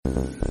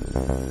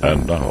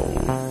And now,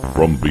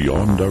 from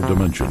beyond our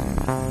dimension,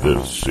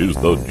 this is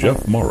the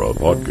Jeff Mara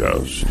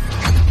Podcast.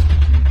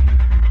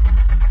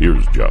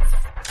 Here's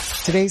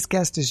Jeff. Today's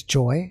guest is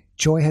Joy.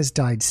 Joy has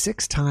died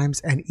 6 times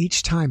and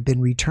each time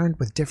been returned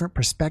with different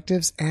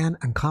perspectives and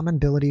uncommon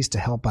abilities to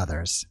help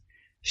others.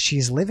 She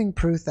is living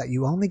proof that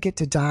you only get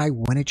to die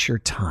when it's your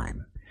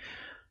time.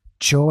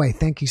 Joy,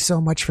 thank you so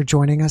much for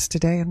joining us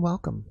today and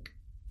welcome.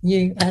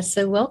 You are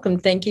so welcome.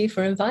 Thank you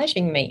for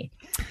inviting me.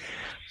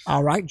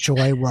 All right,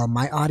 Joy. Well,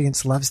 my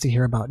audience loves to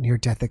hear about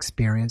near-death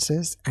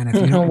experiences. And if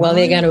you don't well,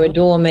 they're going to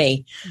adore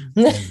me.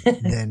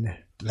 then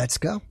let's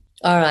go.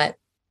 All right.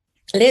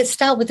 Let's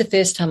start with the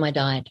first time I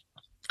died.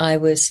 I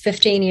was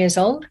 15 years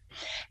old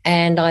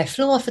and I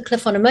flew off a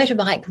cliff on a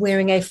motorbike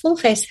wearing a full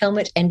face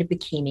helmet and a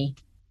bikini.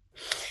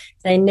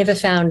 They never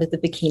found the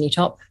bikini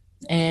top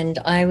and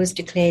I was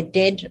declared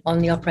dead on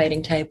the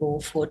operating table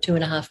for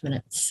 2.5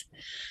 minutes.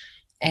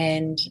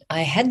 And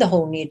I had the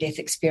whole near-death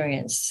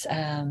experience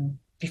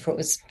before it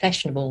was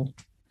fashionable.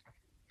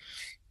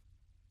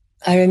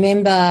 I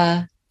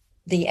remember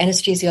the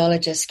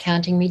anesthesiologist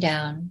counting me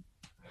down.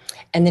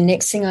 And the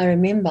next thing I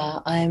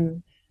remember,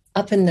 I'm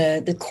up in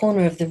the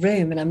corner of the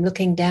room and I'm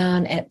looking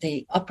down at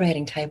the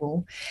operating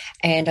table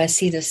and I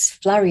see this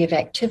flurry of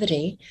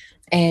activity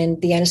and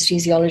the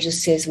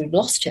anesthesiologist says, "We've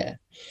lost her."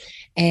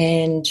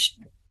 And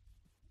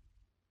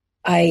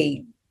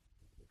I'm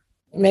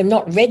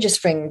not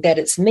registering that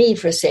it's me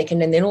for a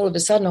second. And then all of a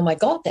sudden, oh my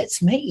God,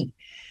 that's me.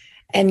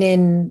 And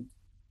then,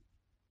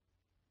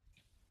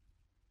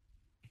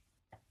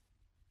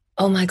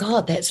 oh my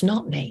God, that's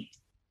not me.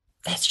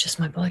 That's just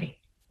my body.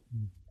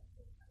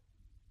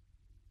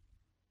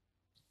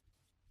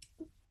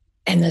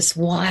 And this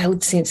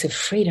wild sense of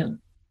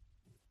freedom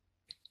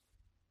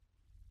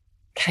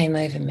came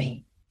over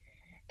me.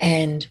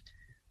 And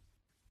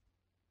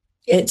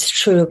it's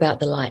true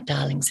about the light,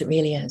 darlings. It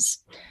really is.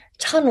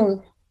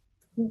 Tunnel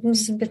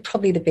is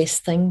probably the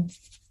best thing.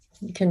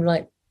 You can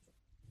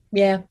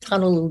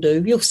tunnel will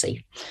do. You'll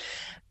see.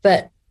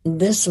 But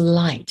this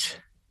light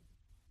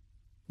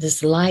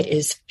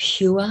is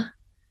pure,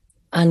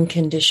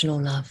 unconditional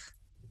love.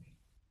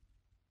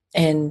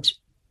 And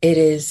it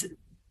is,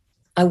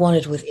 I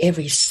wanted with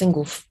every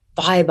single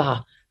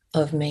fiber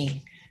of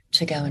me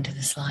to go into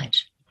this light.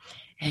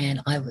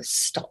 And I was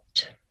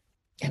stopped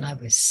and I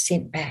was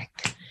sent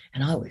back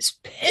and I was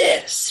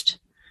pissed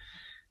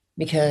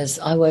because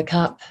I woke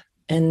up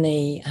in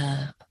the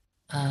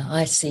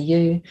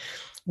ICU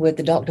with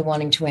the doctor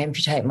wanting to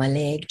amputate my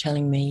leg,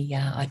 telling me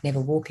I'd never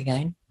walk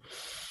again.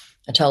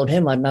 I told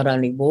him I'd not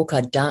only walk,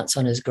 I'd dance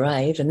on his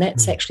grave. And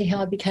that's actually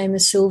how I became a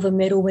silver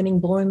medal winning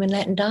ballroom and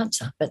Latin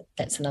dancer. But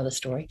that's another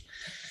story.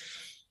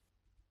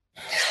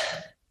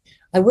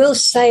 I will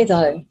say,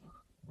 though,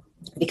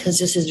 because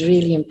this is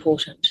really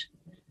important,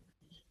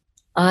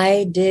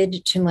 I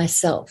did to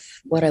myself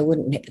what I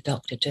wouldn't let the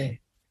doctor do.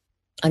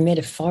 I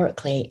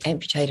metaphorically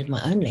amputated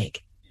my own leg.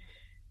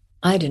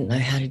 I didn't know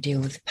how to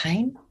deal with the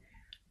pain.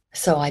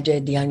 So I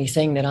did the only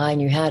thing that I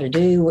knew how to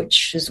do,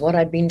 which is what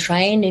I'd been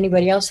trained.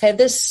 Anybody else had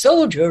this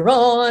soldier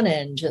on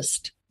and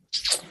just,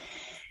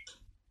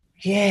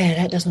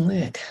 that doesn't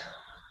work.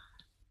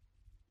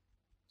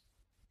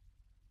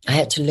 I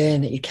had to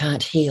learn that you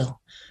can't heal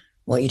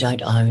what you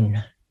don't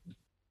own.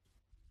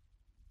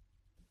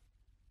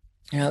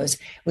 It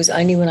was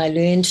only when I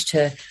learned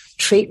to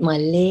treat my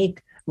leg,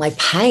 my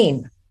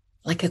pain,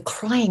 like a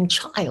crying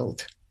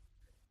child.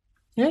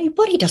 Your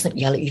body doesn't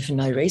yell at you for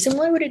no reason.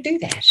 Why would it do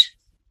that?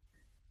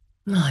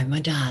 No, my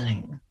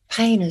darling,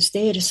 pain is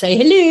there to say,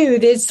 hello,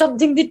 there's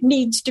something that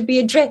needs to be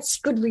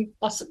addressed. Could we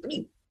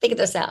possibly figure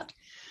this out?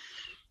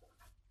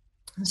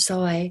 And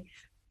so I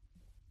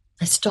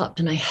stopped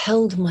and I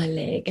held my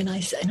leg and I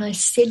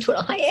said to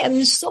her, I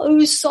am so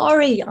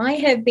sorry. I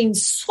have been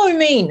so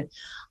mean.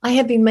 I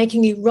have been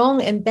making you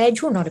wrong and bad.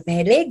 You're not a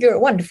bad leg. You're a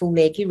wonderful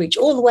leg. You reach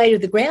all the way to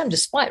the ground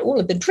despite all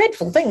of the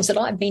dreadful things that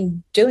I've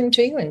been doing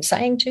to you and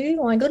saying to you.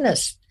 Oh, my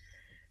goodness.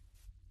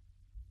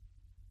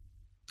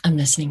 I'm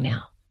listening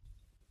now.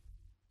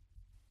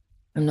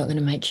 I'm not going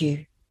to make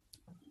you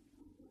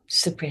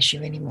suppress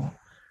you anymore.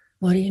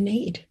 What do you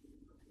need?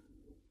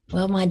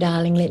 Well, my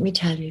darling, let me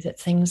tell you that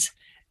things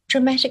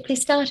dramatically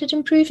started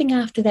improving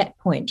after that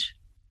point.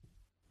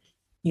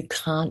 You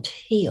can't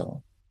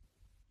heal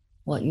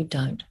what you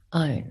don't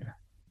own.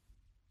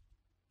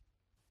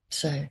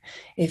 So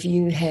if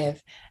you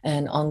have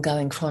an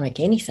ongoing chronic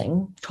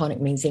anything,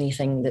 chronic means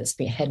anything that's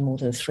had more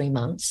than 3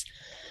 months,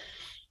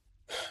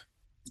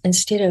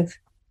 instead of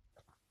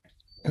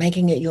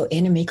making it your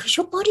enemy, because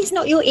your body's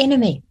not your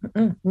enemy.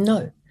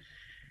 No.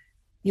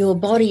 Your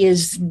body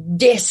is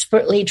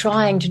desperately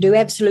trying to do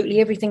absolutely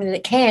everything that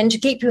it can to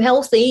keep you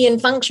healthy and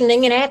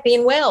functioning and happy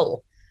and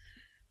well.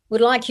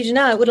 Would like you to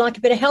know it would like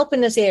a bit of help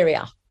in this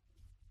area.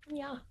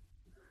 Yeah.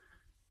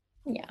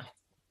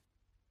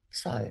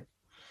 So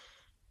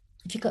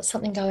if you've got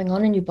something going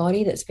on in your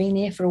body that's been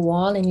there for a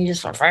while and you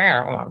just like,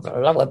 the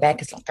lower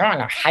back is like, oh,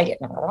 I hate it.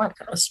 I've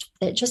got to stop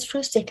that just for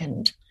a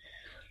second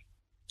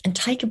and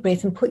take a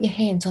breath and put your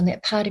hands on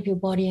that part of your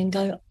body and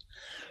go,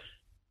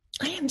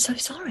 I am so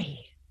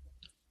sorry.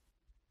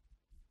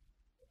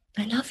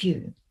 I love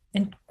you.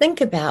 And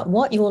think about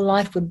what your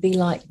life would be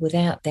like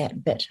without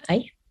that bit,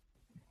 eh?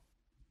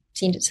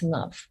 Send it some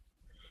love.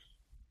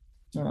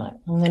 All right,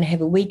 I'm going to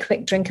have a wee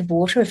quick drink of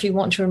water. If you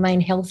want to remain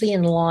healthy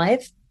and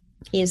alive,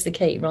 here's the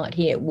key right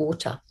here,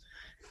 water.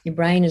 Your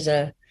brain is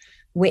a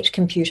wet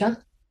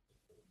computer.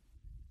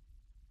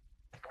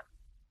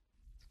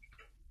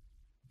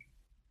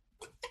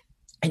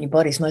 And your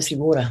body's mostly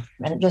water,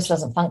 and it just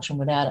doesn't function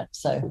without it.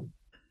 So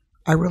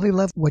I really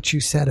love what you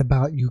said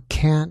about you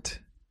can't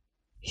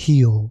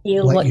heal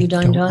what you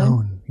don't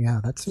own. Yeah,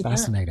 that's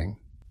fascinating.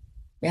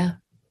 Yeah.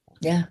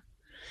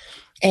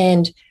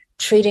 And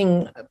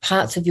treating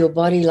parts of your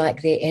body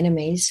like they're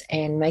enemies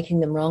and making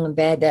them wrong and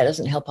bad, that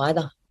doesn't help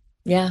either.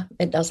 Yeah,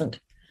 it doesn't.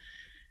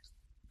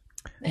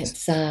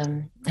 It's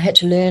I had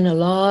to learn a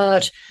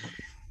lot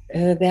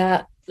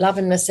about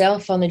loving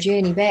myself on the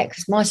journey back,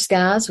 because my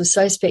scars were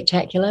so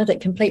spectacular that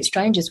complete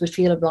strangers would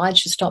feel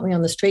obliged to stop me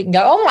on the street and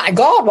go, "Oh my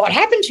God, what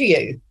happened to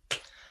you?"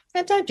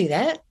 Now, don't do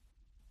that.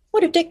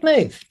 What a dick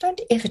move.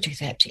 Don't ever do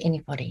that to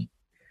anybody.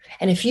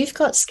 And if you've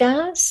got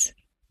scars,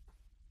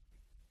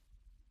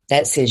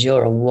 that says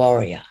you're a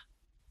warrior.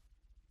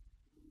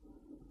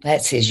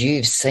 That says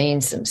you've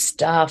seen some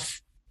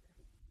stuff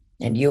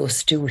and you're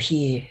still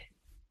here.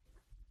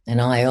 And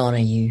I honor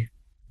you.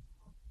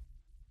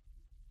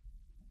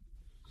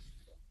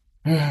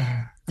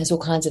 There's all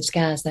kinds of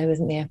scars though,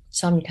 isn't there?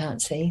 Some you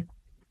can't see.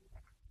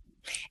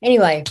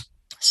 Anyway,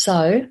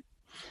 so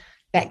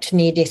back to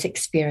near-death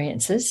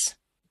experiences.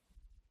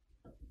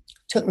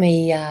 Took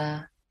me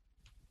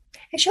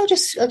actually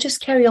I'll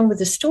just carry on with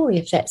the story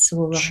if that's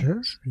all right.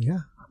 Sure, yeah.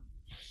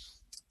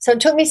 So it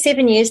took me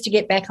 7 years to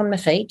get back on my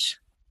feet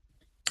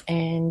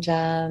and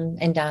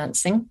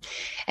dancing.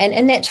 And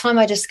in that time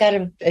I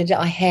discovered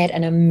I had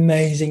an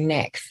amazing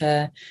knack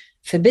for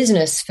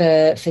business,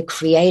 for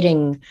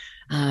creating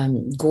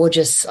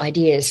gorgeous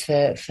ideas,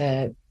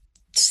 for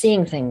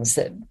seeing things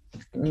that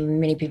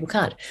many people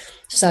can't.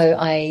 So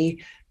I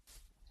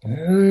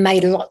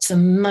made lots of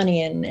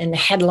money and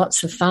had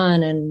lots of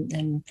fun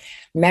and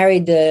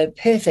married the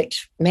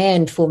perfect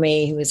man for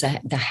me, who was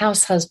the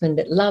house husband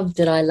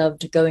that I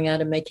loved going out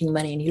and making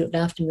money, and he looked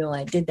after me while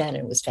I did that, and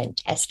it was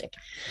fantastic.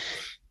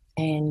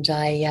 And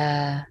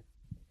I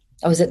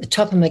was at the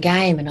top of my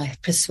game, and I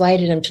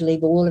persuaded him to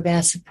leave all of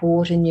our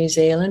support in New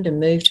Zealand and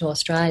move to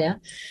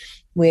Australia,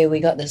 where we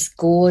got this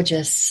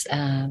gorgeous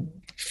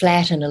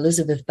flat in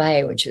Elizabeth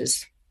Bay, which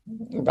is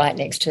right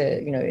next to,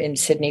 in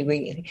Sydney.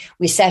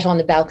 We sat on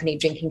the balcony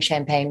drinking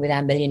champagne with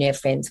our millionaire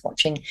friends,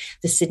 watching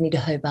the Sydney to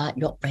Hobart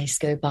yacht race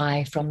go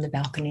by from the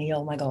balcony.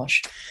 Oh my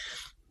gosh.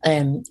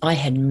 I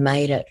had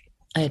made it.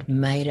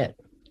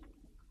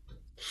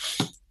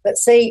 But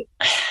see,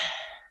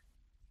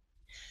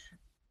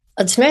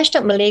 I'd smashed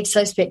up my leg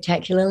so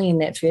spectacularly in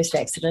that first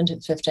accident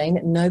at 15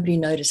 that nobody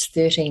noticed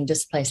 13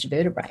 displaced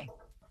vertebrae.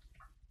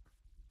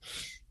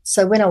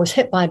 So when I was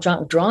hit by a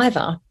drunk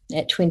driver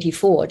at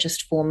 24,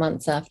 just 4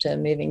 months after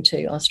moving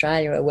to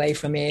Australia away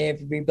from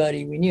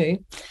everybody we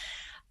knew,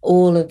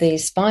 all of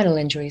these spinal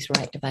injuries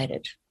were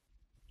activated.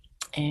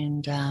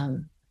 And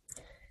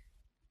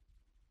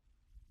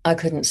I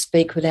couldn't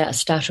speak without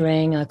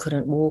stuttering. I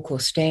couldn't walk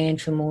or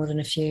stand for more than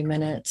a few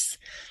minutes.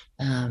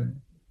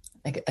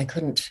 I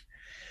couldn't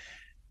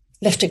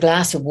lift a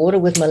glass of water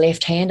with my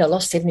left hand. I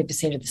lost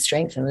 70% of the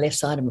strength on the left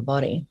side of my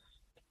body.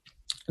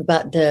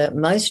 But the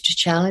most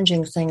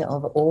challenging thing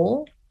of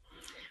all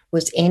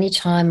was any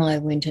time I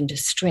went into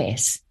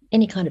stress,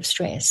 any kind of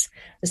stress,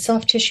 the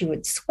soft tissue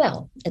would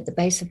swell at the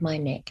base of my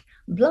neck.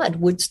 Blood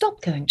would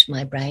stop going to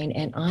my brain,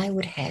 and I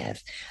would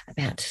have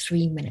about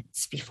 3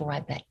 minutes before I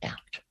blacked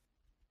out.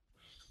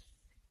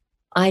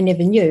 I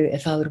never knew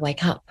if I would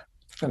wake up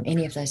from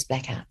any of those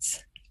blackouts.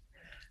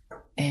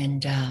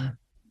 And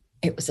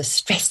it was a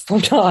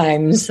stressful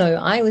time. So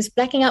I was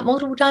blacking out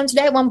multiple times a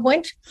day at one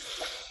point.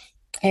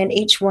 And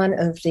each one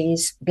of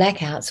these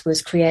blackouts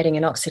was creating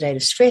an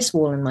oxidative stress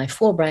wall in my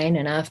forebrain.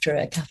 And after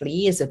a couple of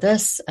years of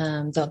this,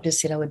 doctors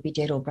said I would be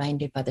dead or brain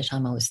dead by the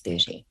time I was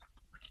 30.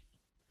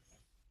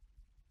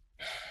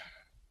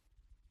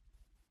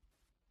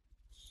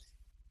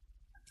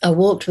 I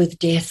walked with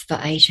death for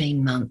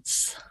 18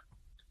 months.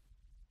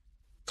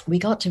 We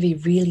got to be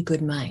really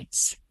good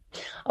mates.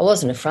 I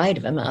wasn't afraid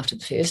of him after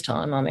the first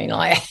time. I mean,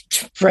 I had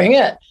to bring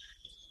it.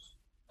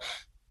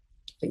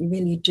 But you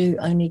really do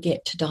only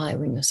get to die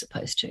when you're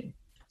supposed to.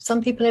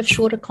 Some people have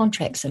shorter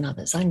contracts than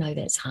others. I know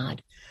that's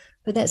hard,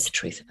 but that's the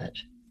truth of it.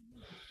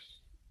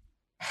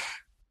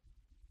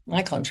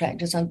 My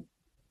contract is a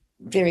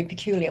very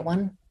peculiar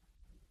one.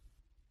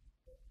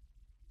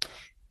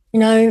 You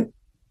know,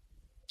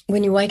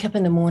 when you wake up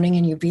in the morning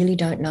and you really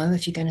don't know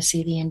if you're going to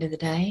see the end of the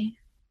day,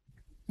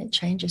 it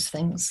changes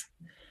things.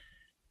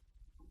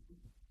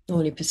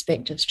 All your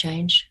perspectives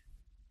change.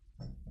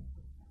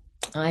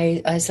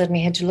 I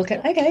suddenly had to look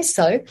at, okay,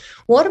 so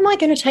what am I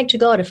going to take to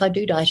God if I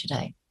do die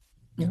today?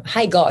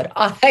 Hey, God,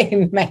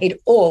 I made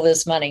all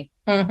this money.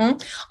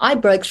 I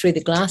broke through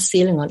the glass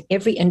ceiling on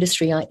every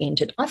industry I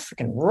entered. I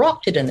freaking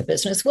rocked it in the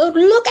business world.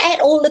 Look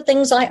at all the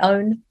things I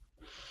own.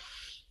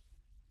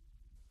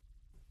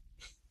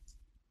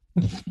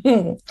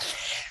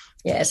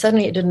 Yeah,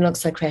 suddenly it didn't look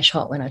so crash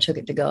hot when I took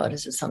it to God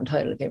as a sum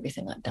total of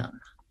everything I'd done.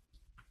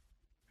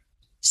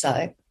 So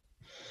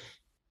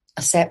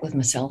I sat with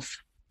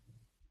myself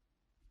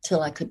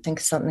till I could think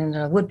of something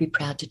that I would be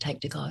proud to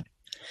take to God.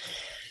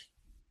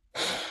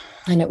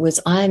 And it was,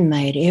 I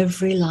made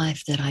every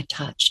life that I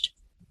touched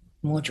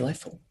more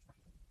joyful.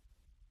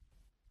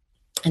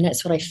 And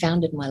that's what I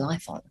founded my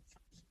life on.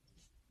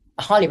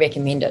 I highly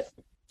recommend it.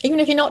 Even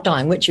if you're not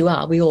dying, which you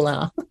are, we all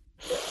are.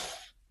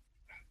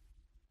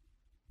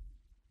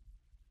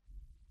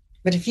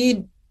 But if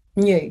you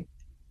knew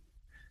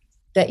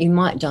that you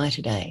might die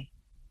today,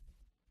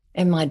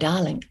 and my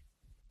darling,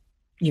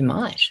 you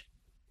might,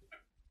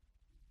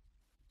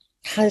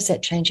 how does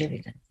that change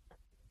everything?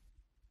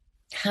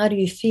 How do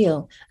you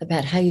feel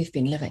about how you've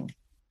been living?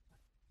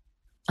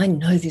 I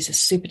know these are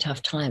super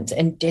tough times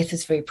and death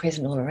is very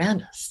present all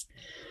around us.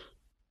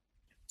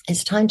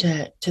 It's time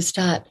to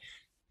start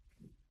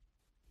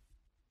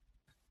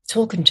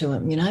talking to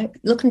him,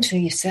 look into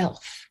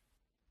yourself,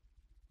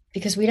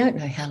 because we don't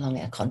know how long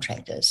our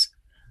contract is.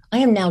 I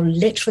am now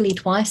literally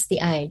twice the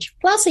age,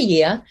 plus a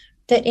year,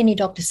 that any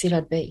doctor said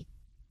I'd be.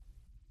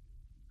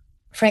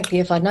 Frankly,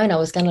 if I'd known I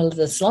was going to live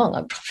this long,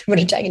 I probably would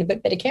have taken a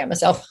bit better care of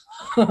myself.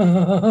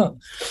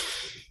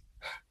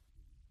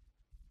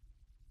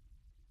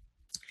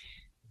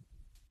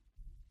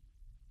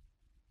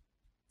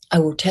 I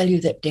will tell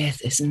you that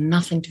death is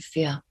nothing to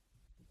fear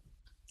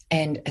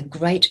and a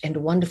great and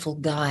wonderful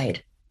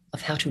guide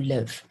of how to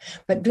live.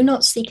 But do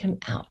not seek him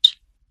out.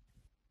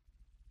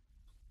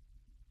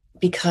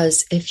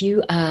 Because if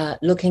you are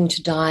looking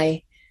to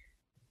die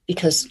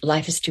because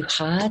life is too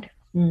hard,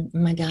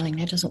 my darling,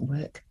 that doesn't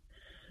work.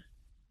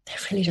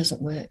 That really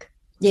doesn't work.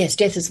 Yes,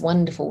 death is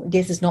wonderful.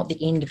 Death is not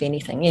the end of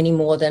anything any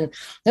more than,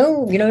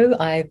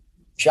 I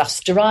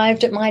just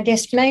arrived at my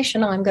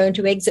destination. I'm going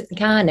to exit the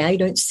car now. You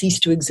don't cease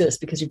to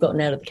exist because you've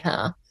gotten out of the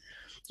car.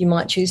 You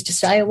might choose to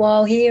stay a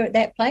while here at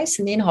that place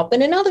and then hop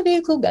in another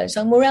vehicle, go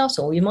somewhere else,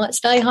 or you might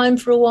stay home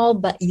for a while,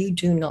 but you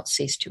do not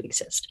cease to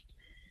exist.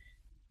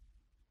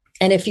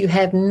 And if you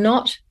have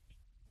not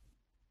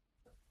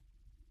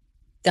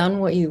done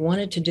what you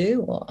wanted to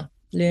do or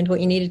learned what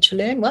you needed to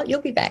learn, well,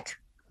 you'll be back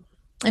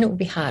and it will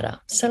be harder.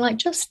 So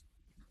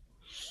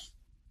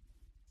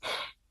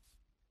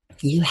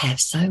you have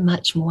so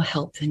much more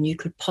help than you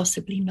could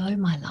possibly know,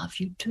 my love.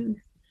 You do.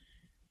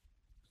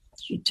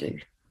 You do.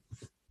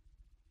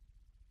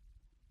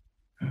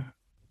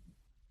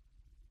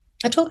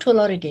 I talk to a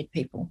lot of dead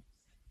people.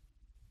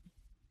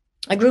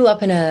 I grew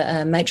up in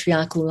a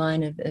matriarchal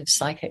line of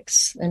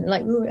psychics, and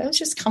I was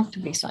just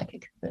comfortably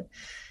psychic.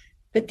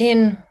 But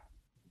then,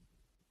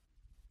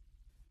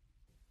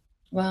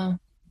 well,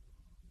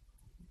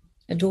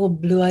 a door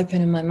blew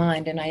open in my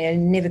mind, and I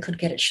never could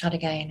get it shut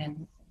again.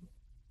 And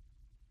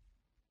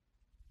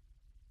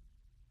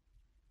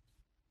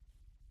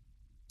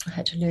I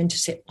had to learn to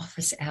set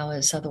office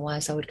hours,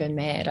 otherwise I would go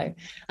mad.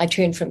 I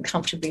turned from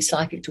comfortably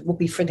psychic to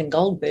Whoopi friggin'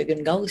 Goldberg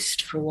and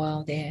ghost for a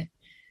while there.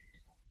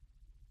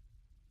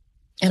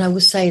 And I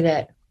will say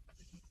that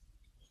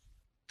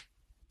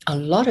a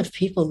lot of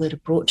people that are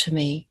brought to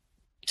me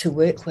to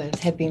work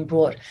with have been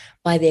brought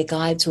by their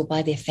guides or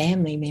by their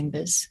family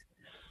members.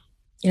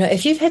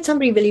 If you've had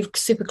somebody really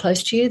super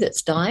close to you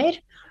that's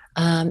died,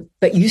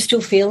 but you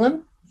still feel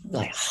them,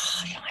 like,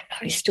 I know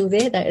he's still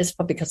there. That is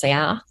probably because they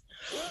are.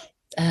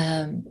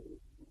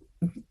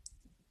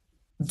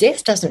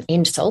 Death doesn't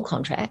end soul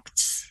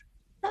contracts.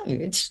 No,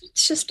 it's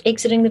just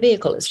exiting the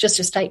vehicle. It's just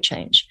a state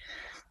change.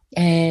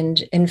 And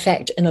in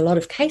fact, in a lot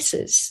of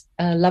cases,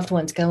 loved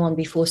ones go on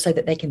before so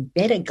that they can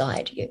better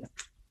guide you.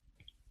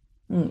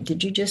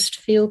 Did you just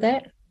feel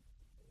that?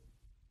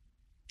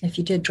 If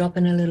you did, drop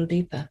in a little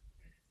deeper.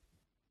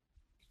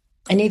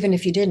 And even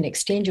if you didn't,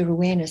 extend your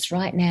awareness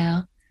right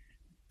now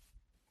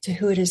to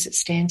who it is that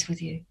stands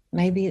with you.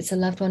 Maybe it's a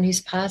loved one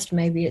who's passed.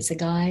 Maybe it's a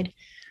guide.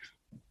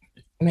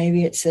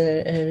 Maybe it's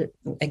a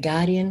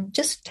guardian.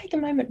 Just take a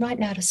moment right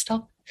now to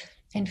stop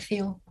and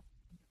feel.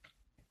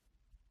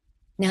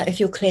 Now, if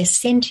you're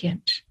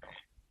clairsentient,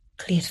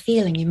 clear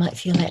feeling, you might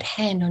feel that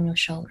hand on your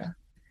shoulder.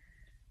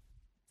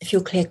 If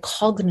you're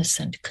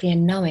claircognizant, clear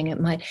knowing,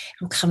 it'll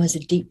come as a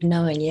deep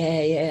knowing.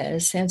 Yeah, it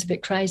sounds a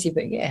bit crazy,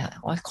 but yeah,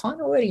 I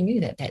kind of already knew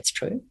that. That's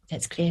true.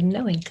 That's clear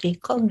knowing, clear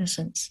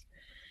cognizance.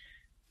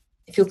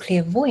 If you're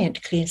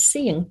clairvoyant, clear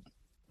seeing,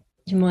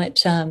 you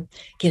might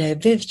get a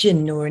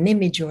vision or an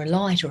image or a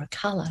light or a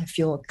color. If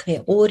you're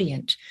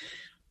clairaudient,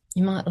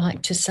 you might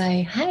like to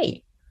say,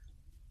 hey,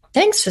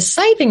 thanks for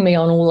saving me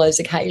on all those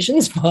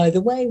occasions. By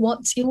the way,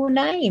 what's your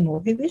name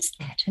or who is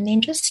that? And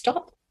then just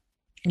stop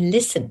and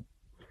listen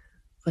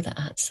for the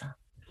answer,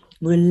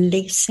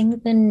 releasing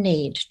the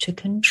need to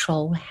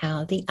control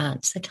how the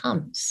answer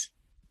comes.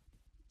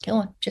 Go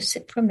on, just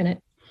sit for a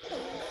minute.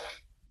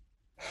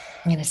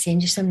 I'm going to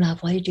send you some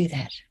love while you do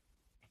that.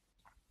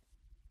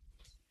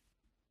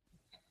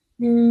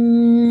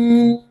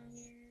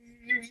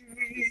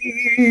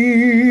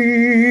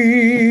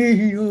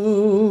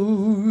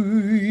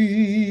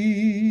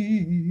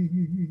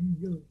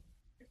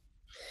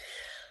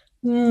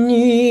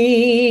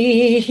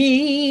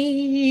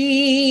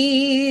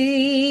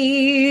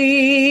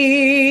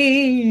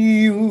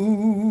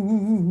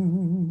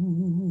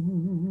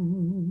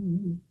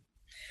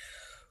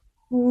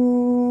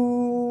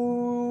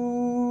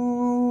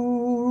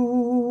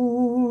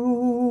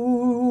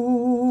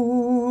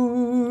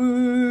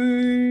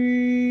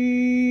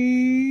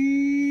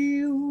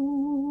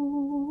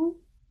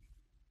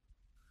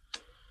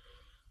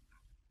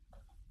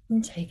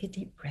 And take a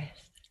deep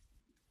breath.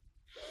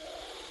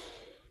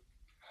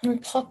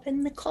 And pop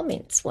in the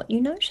comments what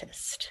you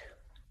noticed.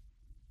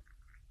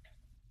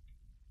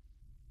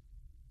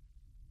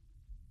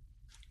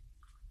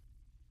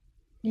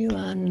 You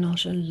are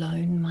not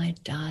alone, my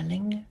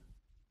darling.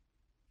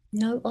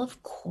 No,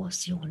 of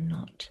course you're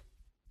not.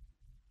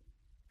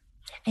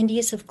 And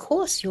yes, of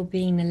course, you're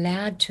being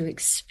allowed to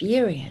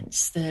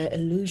experience the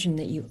illusion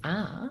that you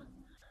are,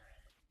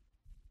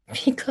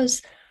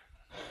 because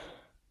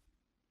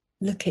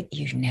look at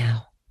you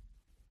now.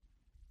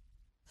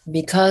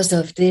 Because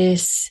of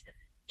this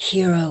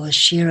hero or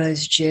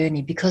Shiro's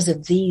journey, because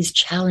of these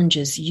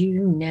challenges,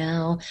 you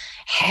now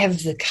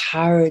have the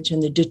courage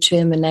and the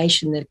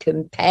determination, the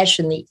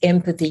compassion, the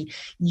empathy.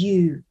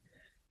 You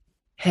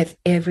have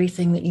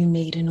everything that you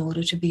need in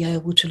order to be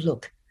able to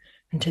look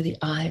into the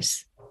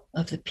eyes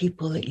of the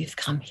people that you've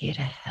come here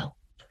to help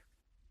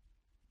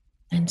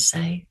and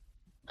say,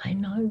 I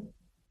know.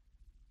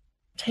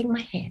 Take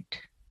my hand.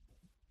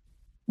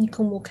 You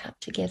can walk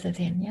out together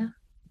then, yeah?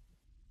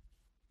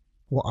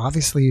 Well,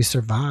 obviously you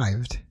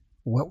survived.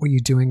 What were you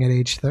doing at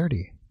age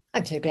 30?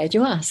 I'm so glad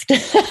you asked.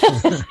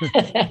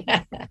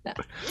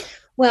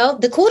 Well,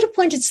 the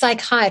court-appointed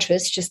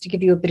psychiatrist, just to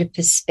give you a bit of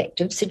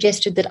perspective,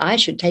 suggested that I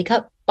should take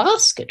up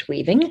basket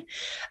weaving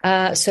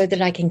so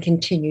that I can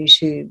continue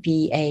to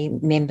be a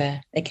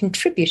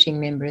contributing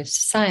member of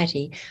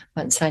society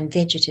once I'm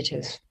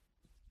vegetative.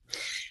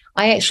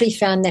 I actually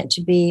found that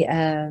to be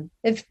a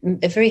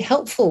very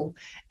helpful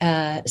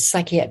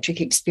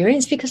psychiatric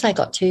experience, because I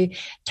got to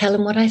tell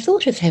him what I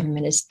thought of him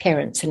and his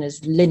parents and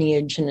his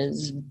lineage and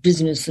his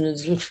business and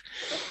his...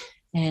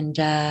 And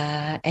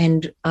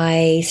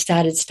I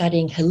started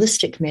studying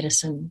holistic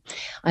medicine.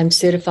 I'm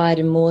certified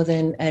in more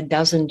than a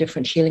dozen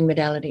different healing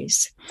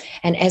modalities.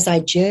 And as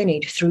I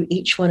journeyed through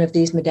each one of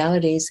these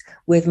modalities,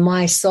 with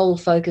my sole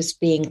focus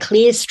being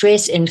clear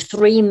stress in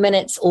 3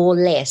 minutes or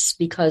less,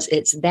 because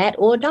it's that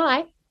or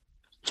die.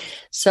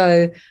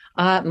 So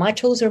my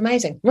tools are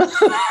amazing.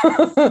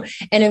 And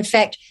in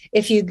fact,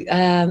 if you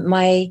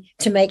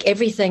to make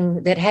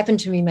everything that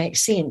happened to me make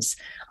sense,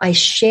 I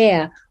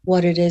share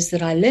what it is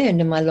that I learned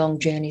in my long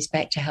journeys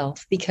back to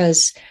health,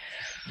 because,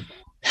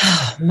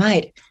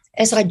 mate,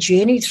 as I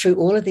journeyed through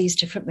all of these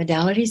different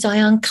modalities, I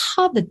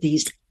uncovered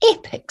these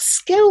epic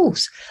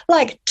skills,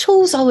 like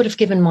tools I would have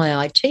given my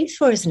eye teeth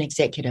for as an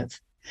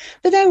executive.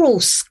 But they were all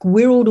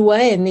squirreled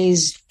away in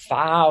these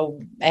far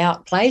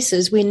out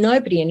places where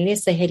nobody,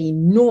 unless they had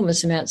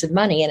enormous amounts of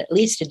money and at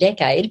least a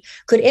decade,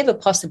 could ever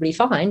possibly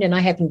find. And I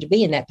happened to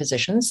be in that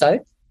position, so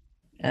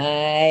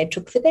I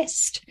took the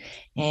best.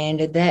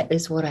 And that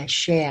is what I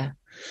share.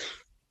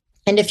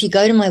 And if you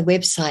go to my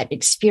website,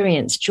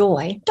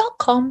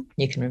 experiencejoy.com,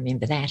 you can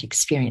remember that,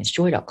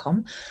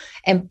 experiencejoy.com,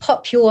 and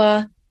pop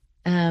your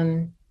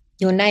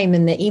name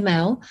in the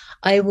email,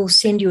 I will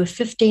send you a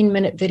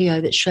 15-minute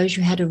video that shows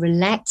you how to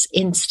relax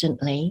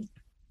instantly,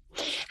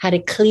 how to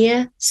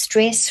clear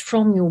stress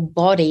from your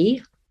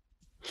body,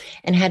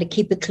 and how to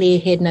keep a clear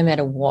head no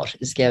matter what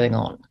is going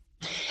on.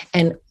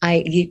 And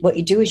what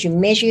you do is you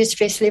measure your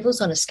stress levels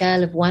on a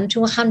scale of 1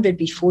 to 100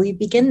 before you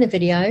begin the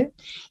video.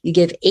 You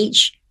give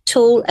each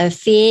tool a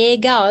fair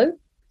go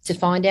to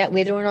find out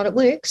whether or not it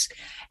works.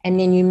 And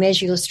then you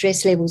measure your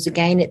stress levels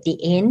again at the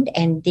end,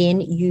 and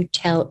then you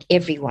tell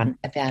everyone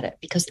about it,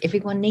 because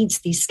everyone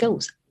needs these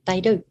skills.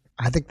 They do.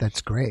 I think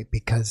that's great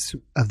because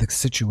of the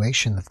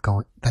situation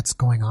that's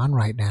going on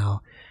right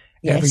now.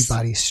 Yes.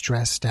 Everybody's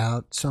stressed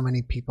out. So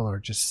many people are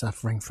just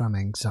suffering from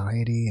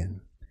anxiety.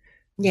 And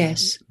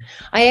yes,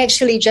 I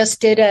actually just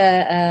did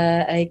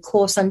a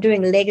course. I'm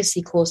doing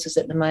legacy courses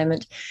at the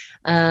moment.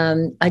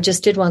 I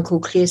just did one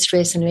called Clear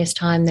Stress in Less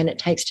Time Than It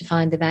Takes to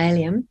Find the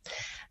Valium.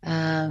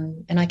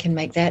 And I can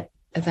make that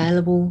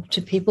available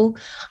to people.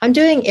 I'm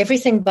doing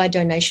everything by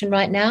donation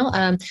right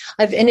now.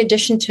 In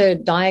addition to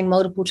dying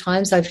multiple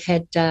times, I've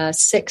had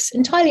 6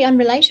 entirely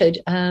unrelated,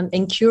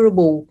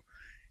 incurable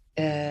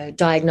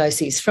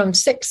diagnoses from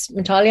 6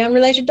 entirely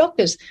unrelated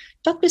doctors.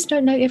 Doctors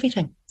don't know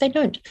everything. They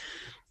don't.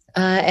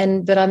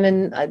 But I'm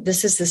in,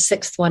 this is the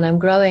 6th one. I'm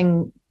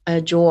growing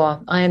a jaw.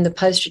 I am the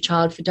poster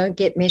child for don't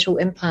get metal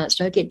implants,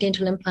 don't get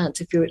dental implants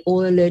if you're at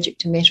all allergic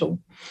to metal.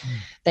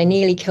 They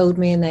nearly killed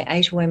me and they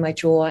ate away my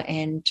jaw,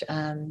 and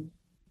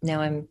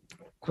now I'm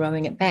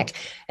growing it back.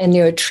 And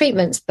there are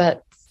treatments,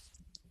 but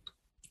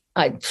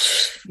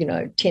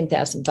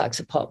 $10,000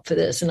 a pop for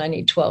this, and I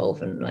need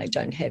 12, and I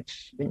don't have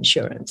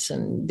insurance,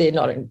 and they're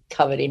not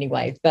covered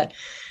anyway. But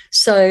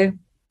so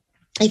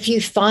if you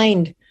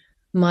find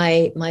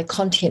my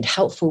content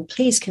helpful,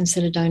 please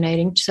consider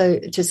donating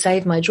to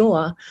save my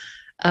jaw,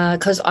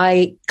 because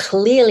I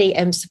clearly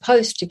am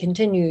supposed to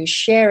continue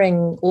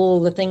sharing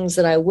all the things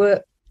that I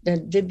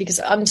did,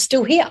 because I'm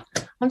still here.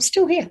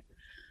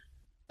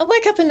 I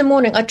wake up in the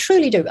morning. I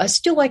truly do. I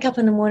still wake up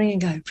in the morning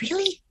and go,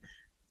 really?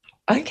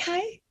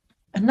 Okay,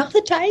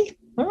 another day.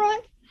 All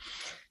right.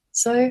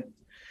 So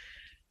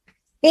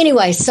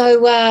anyway,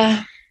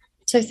 so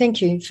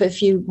thank you for,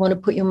 if you want to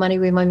put your money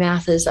where my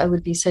mouth is, I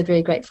would be so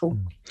very grateful.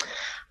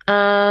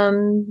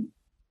 But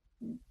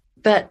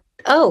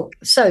Oh,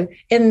 so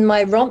in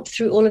my romp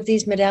through all of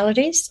these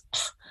modalities,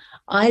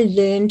 I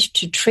learned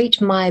to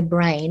treat my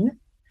brain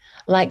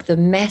like the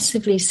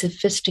massively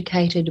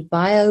sophisticated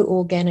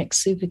bioorganic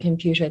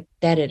supercomputer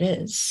that it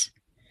is.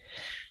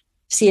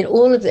 See, in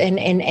all of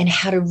and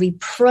how to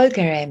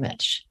reprogram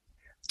it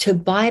to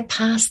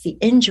bypass the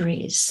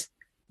injuries,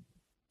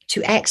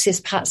 to access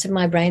parts of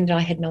my brain that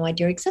I had no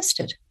idea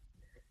existed.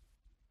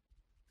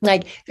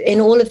 Like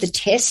in all of the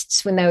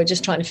tests, when they were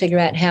just trying to figure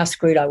out how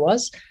screwed I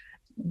was,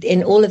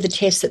 in all of the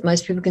tests that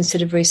most people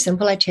consider very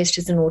simple, I test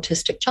as an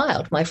autistic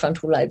child. My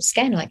frontal lobes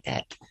scan like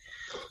that.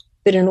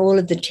 But in all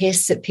of the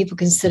tests that people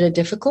consider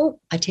difficult,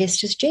 I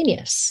test as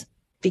genius,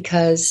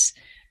 because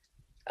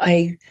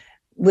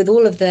with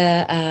all of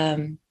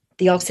the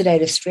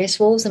oxidative stress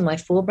walls in my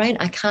forebrain,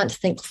 I can't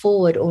think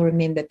forward or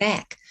remember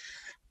back.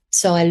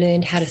 So I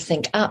learned how to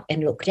think up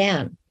and look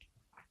down.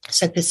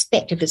 So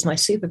perspective is my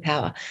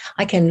superpower.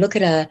 I can look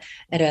at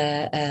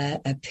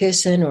a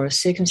person or a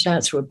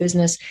circumstance or a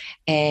business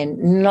and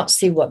not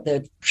see what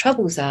the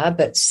troubles are,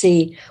 but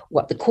see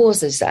what the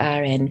causes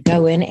are and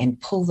go in and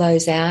pull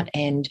those out,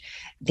 and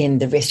then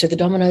the rest of the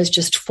dominoes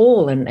just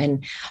fall,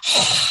 and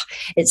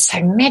it's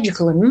so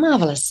magical and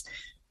marvelous.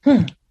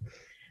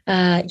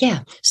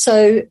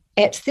 So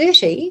at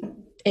 30,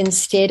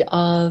 instead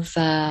of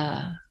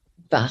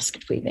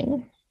basket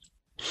weaving,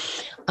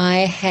 I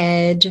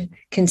had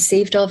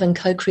conceived of and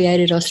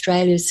co-created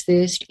Australia's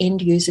first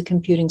end-user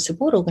computing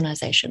support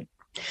organisation.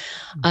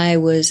 I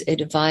was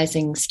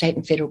advising state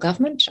and federal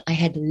government. I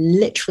had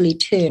literally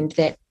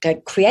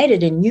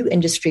created a new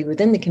industry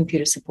within the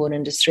computer support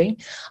industry.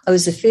 I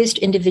was the first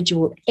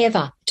individual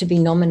ever to be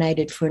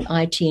nominated for an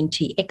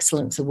IT&T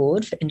Excellence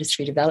Award for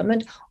industry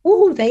development.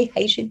 Oh, they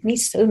hated me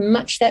so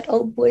much, that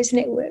old boys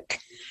network.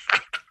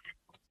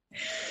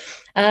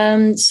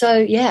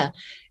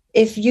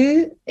 If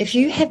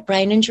you have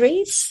brain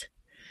injuries,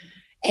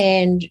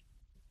 and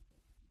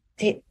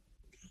the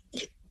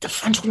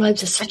frontal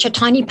lobes are such a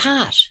tiny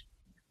part.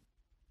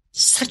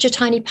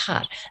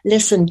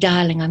 Listen,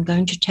 darling, I'm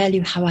going to tell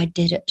you how I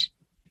did it.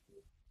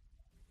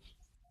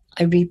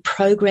 I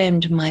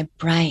reprogrammed my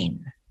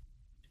brain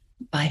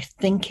by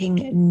thinking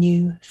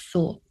new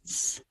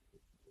thoughts.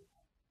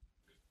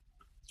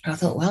 I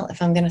thought, well,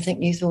 if I'm going to think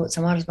new thoughts,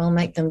 I might as well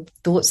make them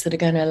thoughts that are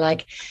going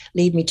to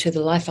lead me to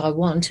the life I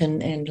want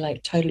and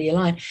totally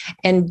align.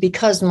 And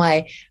because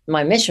my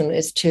mission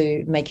is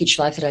to make each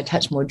life that I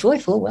touch more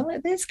joyful, well,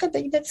 that's got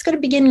to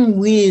begin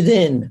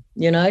within,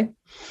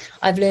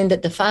 I've learned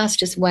that the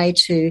fastest way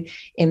to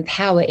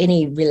empower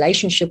any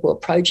relationship or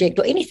project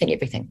or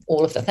everything,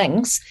 all of the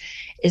things,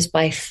 is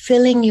by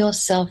filling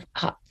yourself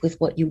up with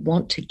what you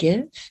want to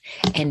give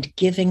and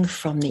giving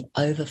from the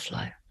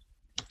overflow.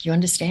 Do you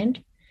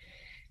understand?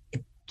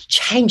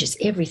 Changes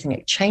everything.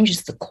 It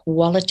changes the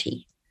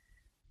quality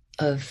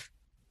of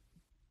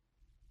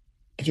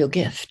your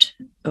gift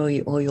or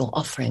your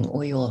offering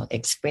or your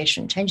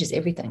expression. Changes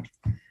everything.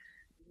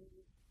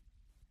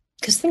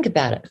 Because think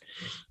about it.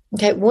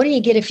 Okay, what do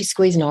you get if you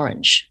squeeze an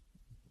orange?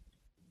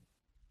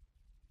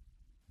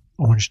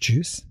 Orange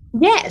juice?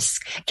 Yes.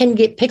 Can you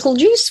get pickle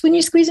juice when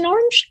you squeeze an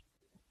orange?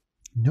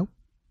 Nope.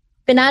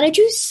 Banana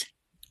juice?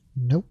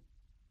 Nope.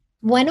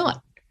 Why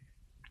not?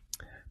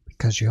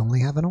 Because you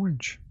only have an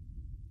orange.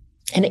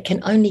 And it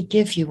can only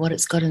give you what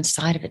it's got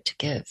inside of it to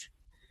give.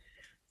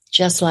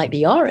 Just like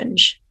the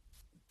orange,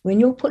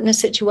 when you're put in a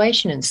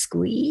situation and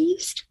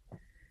squeezed,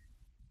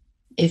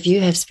 if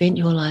you have spent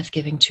your life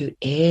giving to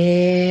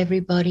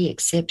everybody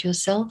except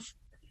yourself,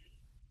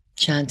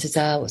 chances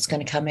are what's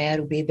going to come out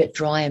will be a bit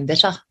dry and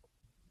bitter.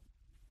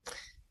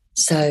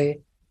 So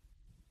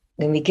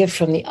when we give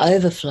from the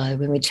overflow,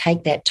 when we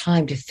take that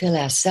time to fill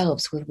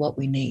ourselves with what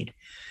we need,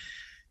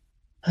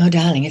 oh,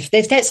 darling, if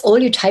that's all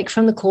you take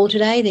from the call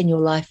today, then your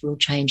life will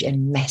change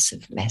in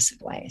massive,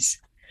 massive ways.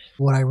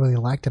 What I really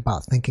liked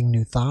about thinking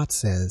new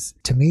thoughts is,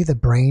 to me, the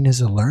brain is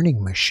a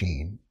learning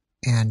machine,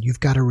 and you've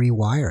got to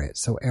rewire it.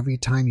 So every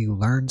time you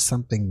learn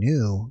something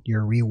new,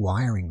 you're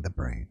rewiring the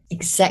brain.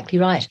 Exactly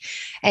right.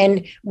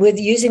 And with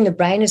using the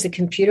brain as a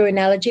computer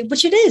analogy,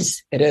 which it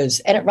is, and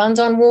it runs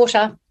on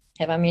water.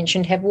 Have I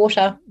mentioned have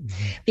water?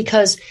 Mm-hmm.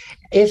 Because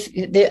if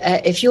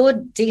you're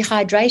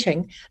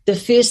dehydrating, the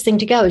first thing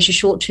to go is your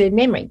short-term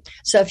memory.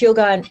 So if you're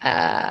going,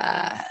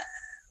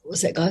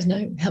 what's that guy's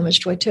name? How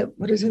much do I tip?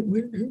 What is it?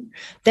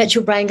 That's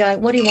your brain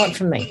going, what do you want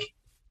from me?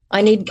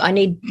 I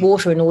need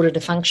water in order to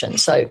function.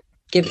 So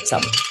give it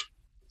some.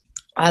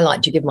 I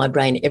like to give my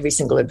brain every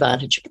single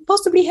advantage you can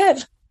possibly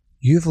have.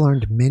 You've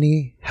learned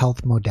many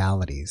health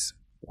modalities.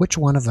 Which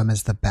one of them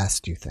is the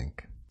best, do you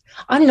think?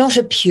 I'm not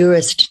a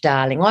purist,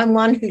 darling. I'm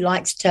one who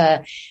likes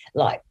to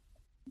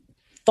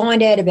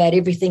find out about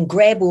everything,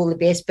 grab all the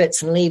best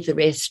bits and leave the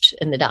rest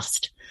in the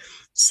dust.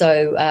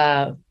 So,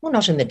 well,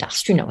 not in the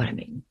dust, you know what I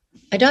mean.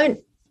 I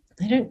don't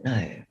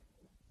know.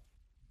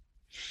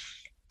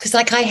 Because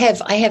I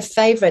have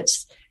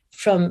favorites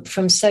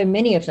from so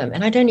many of them,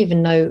 and I don't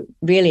even know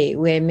really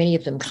where many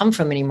of them come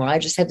from anymore. I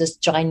just have this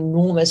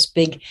ginormous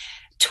big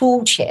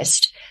tool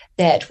chest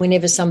that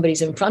whenever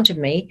somebody's in front of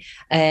me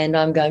and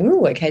I'm going,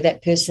 oh, okay,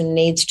 that person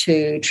needs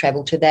to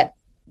travel to that,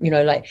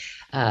 I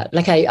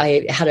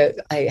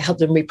help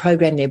them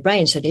reprogram their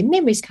brain so their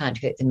memories can't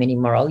hurt them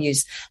anymore. I'll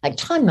use like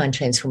timeline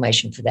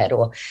transformation for that.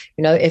 Or,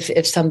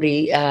 if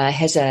somebody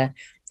has a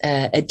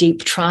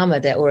deep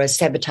trauma or a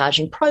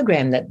sabotaging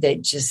program that they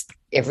just,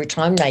 every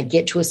time they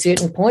get to a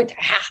certain point,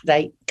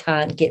 they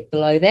can't get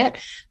below that,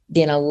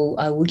 then I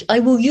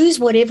will use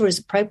whatever is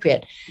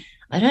appropriate.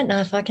 I don't know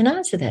if I can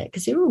answer that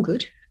because they're all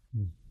good.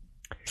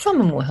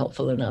 Some are more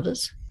helpful than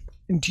others.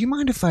 Do you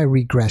mind if I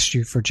regress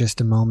you for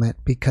just a moment?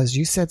 Because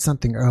you said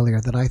something earlier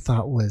that I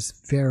thought was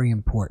very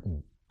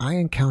important. I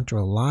encounter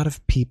a lot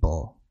of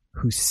people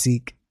who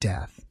seek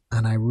death,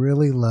 and I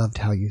really loved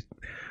how you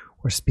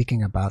were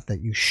speaking about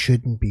that you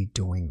shouldn't be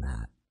doing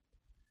that.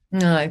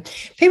 No,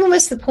 people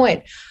miss the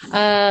point.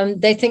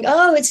 They think,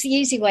 oh, it's the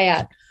easy way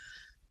out.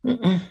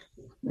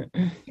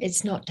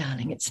 It's not,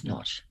 darling, it's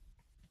not.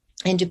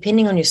 And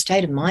depending on your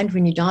state of mind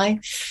when you die,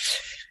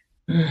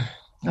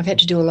 I've had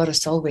to do a lot of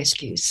soul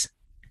rescues.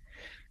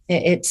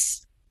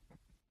 It's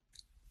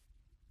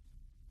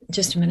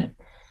just a minute.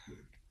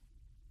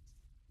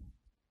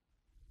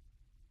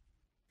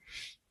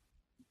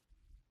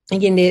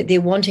 Again,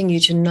 they're wanting you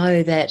to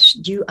know that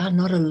you are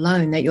not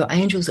alone, that your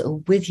angels are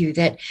with you,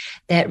 that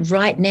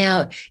right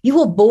now you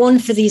were born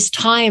for these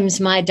times,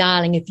 my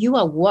darling. If you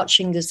are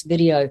watching this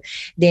video,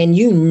 then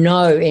you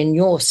know in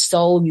your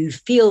soul, you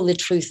feel the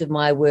truth of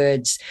my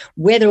words,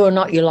 whether or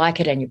not you like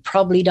it, and you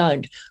probably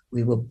don't.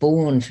 We were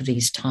born for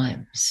these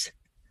times.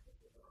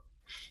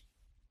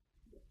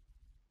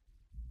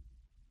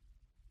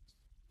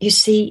 You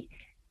see,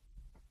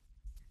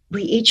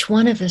 we each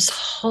one of us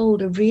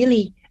hold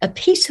a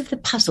piece of the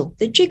puzzle.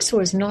 The jigsaw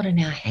is not in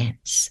our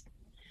hands.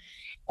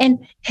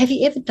 And have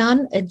you ever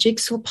done a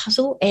jigsaw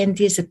puzzle and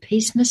there's a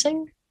piece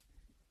missing?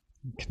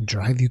 It can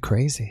drive you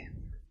crazy.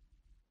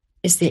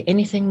 Is there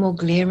anything more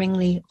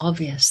glaringly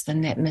obvious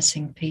than that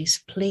missing piece?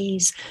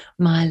 Please,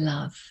 my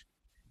love,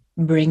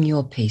 bring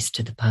your piece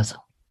to the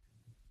puzzle.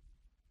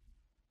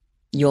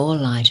 Your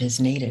light is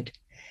needed.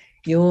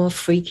 Your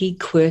freaky,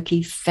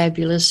 quirky,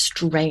 fabulous,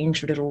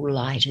 strange little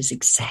light is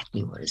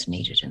exactly what is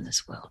needed in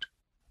this world.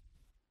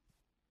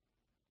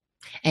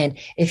 And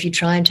if you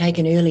try and take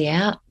an early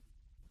out,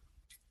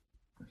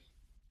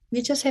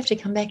 you just have to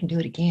come back and do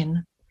it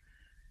again,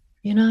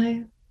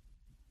 And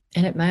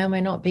it may or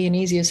may not be an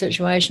easier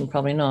situation,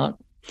 probably not.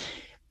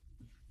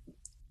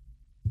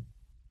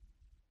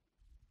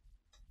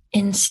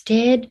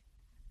 Instead,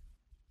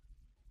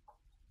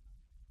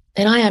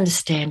 and I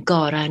understand,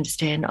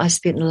 I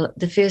spent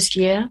the first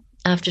year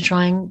after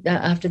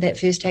that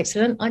first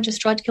accident, I just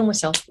tried to kill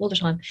myself all the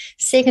time.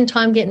 Second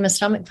time getting my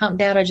stomach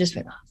pumped out, I just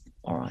went,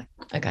 all right,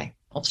 okay,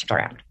 I'll stick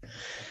around.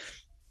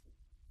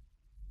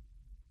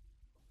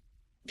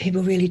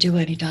 People really do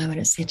only die when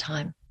it's their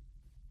time.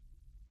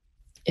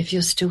 If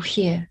you're still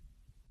here,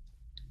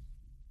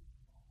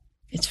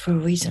 it's for a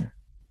reason.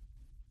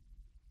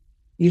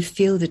 You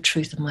feel the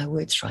truth of my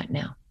words right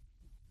now.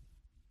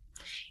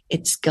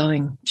 It's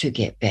going to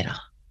get better.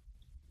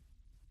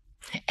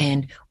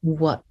 And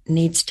what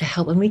needs to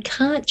help, and we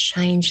can't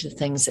change the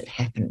things that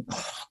happen.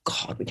 Oh,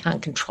 God, we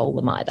can't control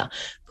them either.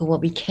 But what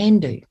we can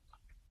do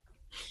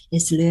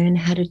is learn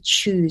how to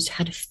choose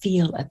how to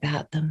feel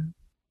about them.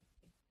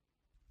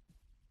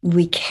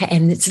 We can,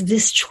 and it's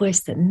this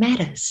choice that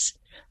matters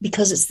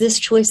because it's this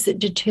choice that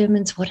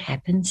determines what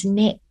happens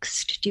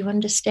next. Do you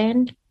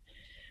understand?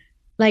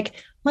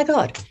 Like, my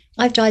God,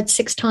 I've died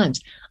 6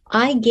 times.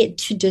 I get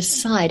to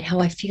decide how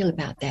I feel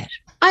about that.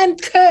 I'm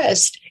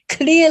cursed.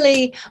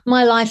 Clearly,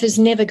 my life is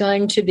never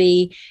going to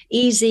be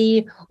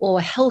easy or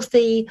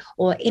healthy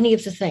or any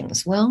of the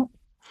things. Well,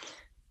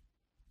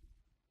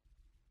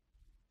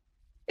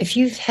 if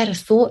you've had a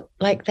thought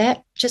like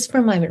that, just for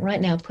a moment right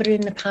now, put it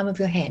in the palm of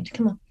your hand.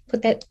 Come on,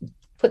 put that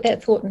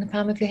thought in the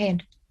palm of your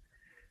hand.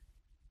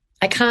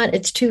 I can't,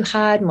 it's too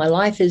hard. My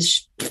life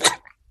is...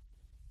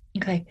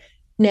 Okay,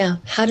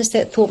 now, how does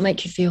that thought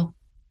make you feel?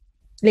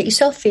 Let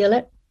yourself feel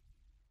it.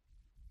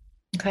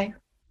 Okay.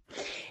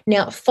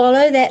 Now,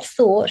 follow that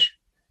thought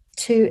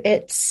to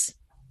its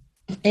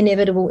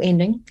inevitable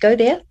ending. Go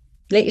there.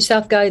 Let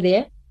yourself go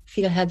there.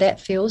 Feel how that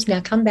feels.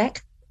 Now come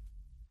back.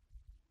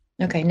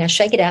 Okay, now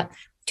shake it out.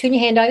 Turn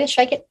your hand over.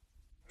 Shake it.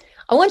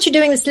 I want you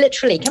doing this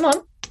literally. Come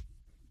on.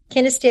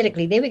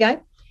 Kinesthetically. There we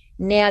go.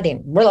 Now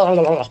then.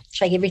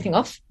 Shake everything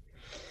off.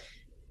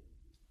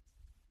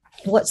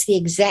 What's the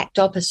exact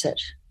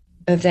opposite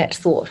of that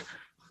thought?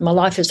 My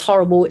life is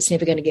horrible. It's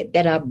never going to get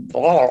better.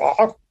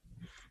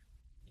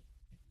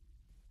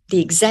 The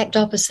exact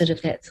opposite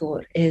of that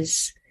thought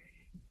is,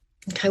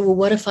 okay, well,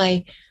 what if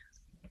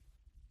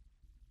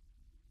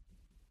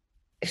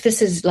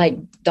this is like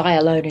die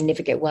alone and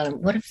never get well?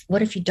 And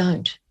what if you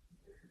don't?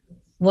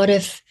 What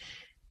if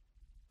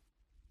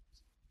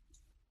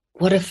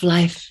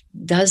life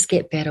does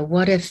get better?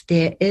 What if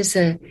there is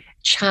a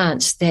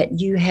chance that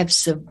you have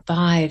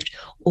survived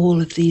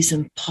all of these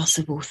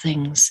impossible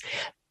things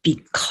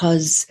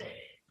because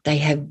They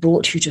have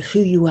brought you to who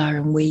you are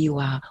and where you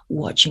are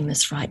watching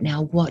this right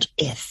now. What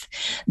if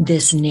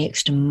this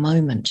next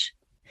moment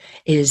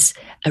is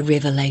a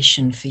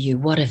revelation for you?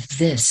 What if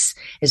this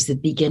is the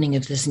beginning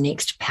of this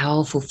next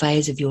powerful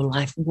phase of your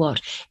life?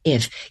 What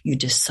if you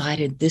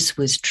decided this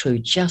was true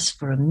just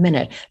for a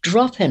minute?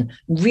 Drop in,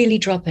 really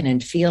drop in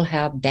and feel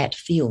how that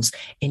feels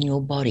in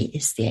your body.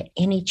 Is there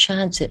any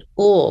chance at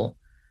all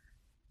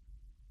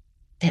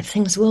that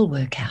things will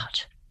work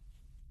out?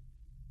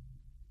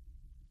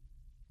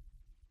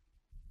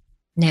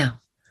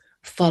 Now,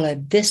 follow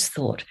this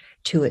thought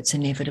to its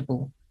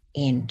inevitable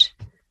end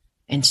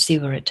and see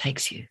where it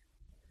takes you.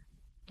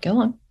 Go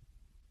on.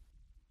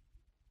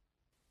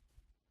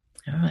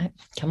 All right,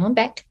 come on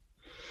back.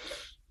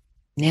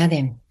 Now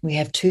then, we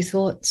have two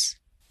thoughts,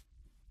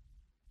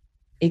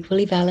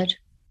 equally valid.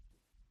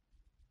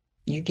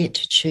 You get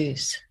to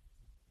choose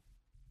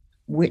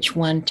which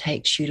one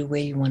takes you to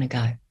where you want to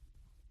go.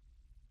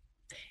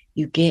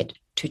 You get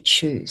to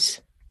choose.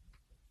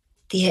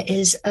 There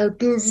is a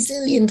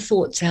gazillion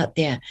thoughts out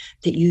there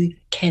that you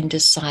can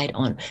decide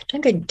on. Don't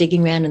go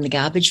digging around in the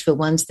garbage for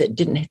ones that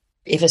didn't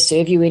ever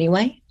serve you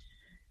anyway.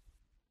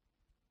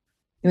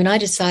 When I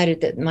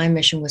decided that my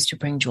mission was to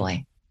bring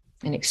joy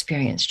and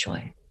experience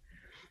joy,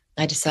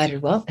 I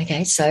decided, well,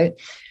 okay, so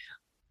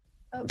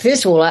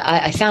first of all,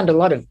 I found a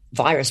lot of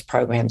virus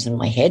programs in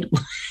my head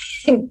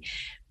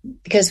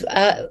because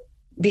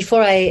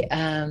before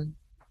I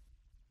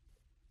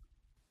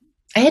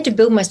had to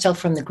build myself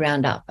from the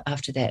ground up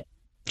after that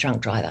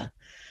drunk driver.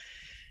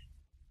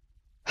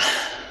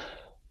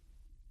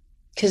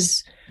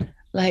 Because,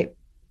 like,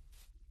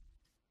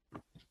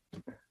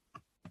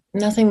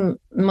 nothing,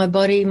 my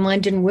body,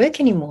 mind didn't work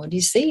anymore. Do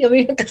you see? I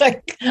mean,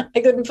 I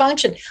couldn't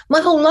function. My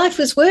whole life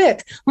was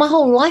work. My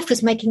whole life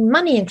was making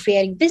money and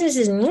creating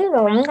businesses, and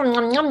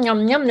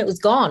it was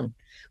gone.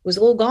 It was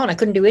all gone. I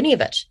couldn't do any of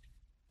it.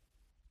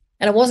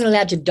 And I wasn't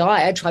allowed to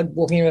die. I tried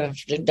walking,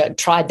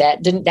 tried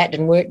that. That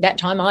didn't work that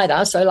time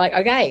either. So, like,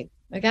 okay.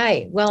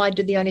 Well, I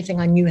did the only thing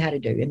I knew how to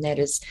do, and that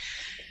is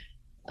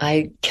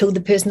I killed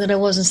the person that I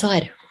was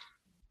inside,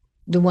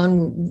 the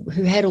one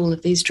who had all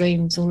of these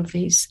dreams, all of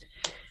these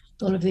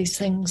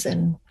things,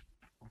 and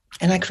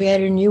I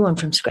created a new one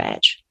from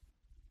scratch,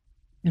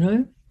 you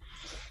know.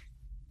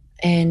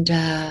 And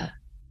I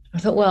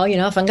thought, well, you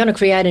know, if I'm going to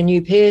create a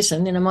new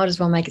person, then I might as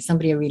well make it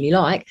somebody I really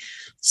like.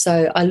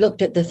 So I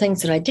looked at the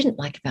things that I didn't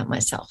like about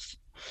myself,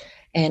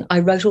 and I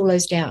wrote all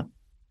those down.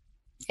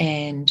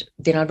 And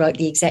then I wrote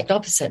the exact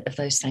opposite of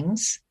those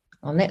things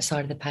on that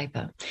side of the paper.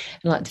 And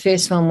like the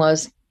first one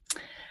was,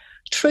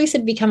 truth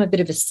had become a bit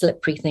of a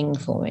slippery thing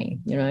for me.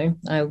 You know,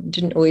 I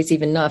didn't always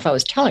even know if I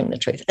was telling the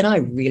truth. And I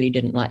really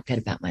didn't like that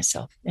about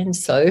myself. And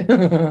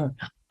so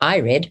I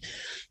read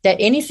that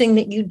anything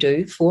that you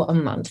do for a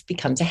month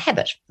becomes a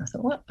habit. I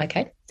thought, well,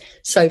 okay.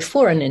 So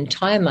for an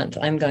entire month,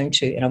 I'm going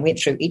to, and I went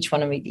through each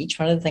one of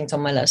the things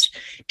on my list,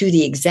 do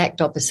the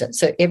exact opposite.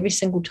 So every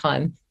single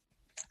time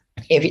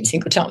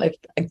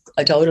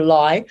I told a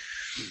lie,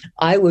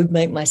 I would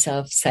make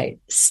myself say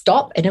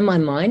stop, and in my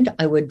mind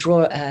I would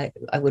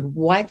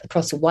wipe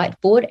across a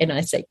whiteboard and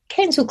I say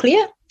cancel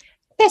clear.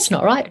 That's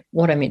not right.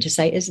 What I meant to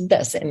say is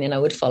this, and then I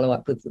would follow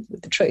up with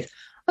the truth.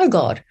 Oh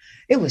God,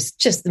 it was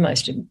just the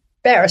most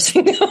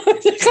embarrassing.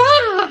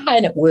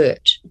 And it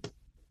worked.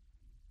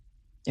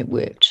 It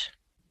worked.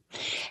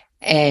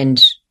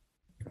 And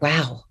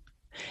wow,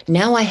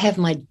 now I have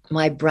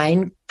my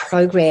brain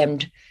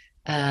programmed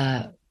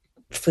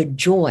for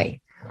joy,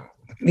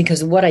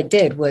 because what I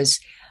did was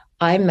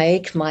I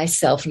make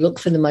myself look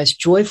for the most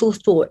joyful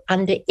thought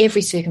under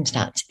every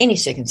circumstance, any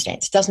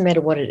circumstance, doesn't matter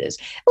what it is.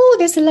 Oh,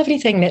 that's a lovely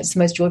thing. That's the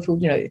most joyful,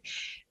 you know,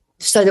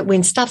 so that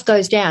when stuff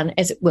goes down,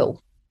 as it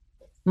will,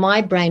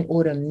 my brain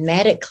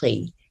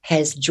automatically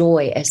has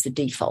joy as the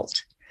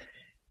default.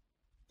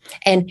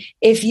 And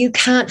if you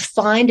can't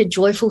find a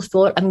joyful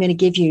thought, I'm going to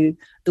give you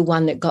the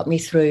one that got me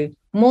through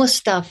more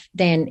stuff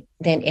than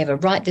ever.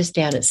 Write this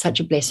down. It's such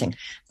a blessing.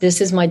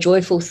 This is my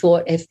joyful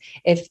thought. This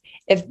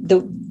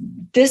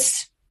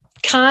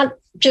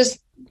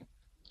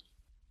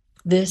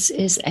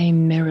is a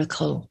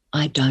miracle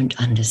I don't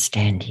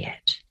understand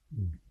yet.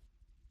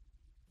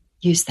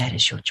 Use that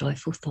as your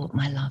joyful thought,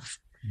 my love.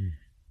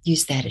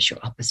 Use that as your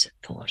opposite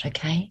thought,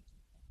 okay?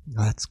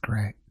 That's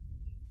great.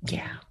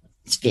 Yeah,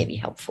 it's very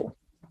helpful.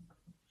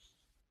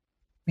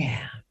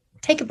 Yeah.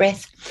 Take a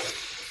breath.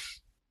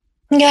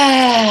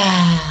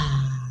 Yeah.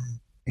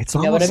 It's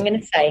you know what I'm going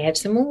to say? Have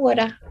some more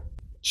water.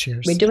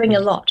 Cheers. We're doing a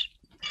lot.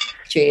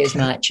 Cheers,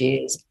 mate.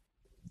 Cheers.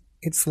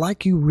 It's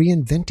like you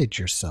reinvented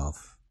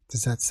yourself.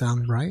 Does that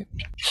sound right?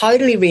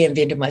 Totally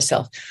reinvented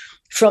myself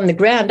from the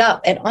ground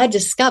up. And I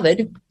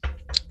discovered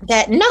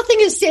that nothing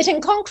is set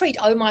in concrete.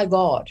 Oh, my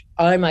God.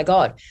 Oh, my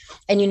God.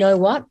 And you know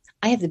what?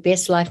 I have the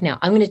best life now.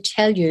 I'm going to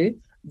tell you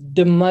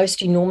the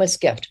most enormous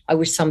gift. I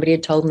wish somebody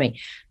had told me.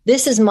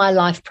 This is my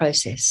life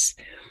process.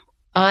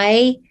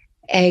 I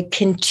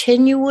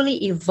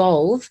continually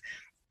evolve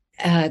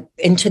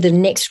into the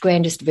next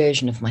grandest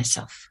version of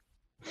myself.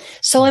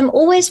 So I'm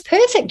always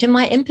perfect in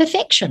my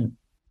imperfection.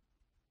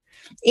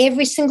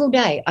 every single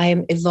day I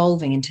am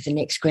evolving into the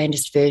next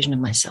grandest version of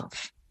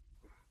myself.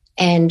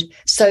 And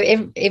so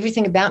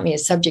everything about me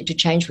is subject to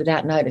change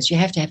without notice. You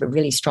have to have a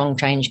really strong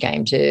change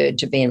game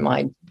to be in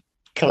my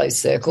close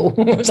circle.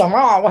 So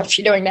I'm, what's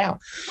she doing now?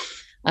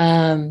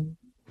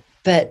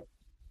 But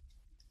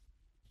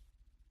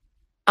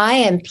I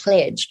am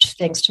pledged,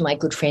 thanks to my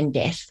good friend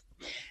Death,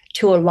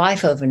 to a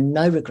life of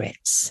no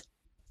regrets.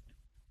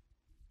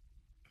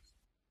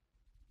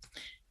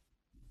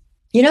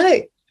 You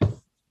know,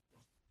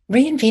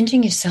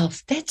 reinventing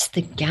yourself, that's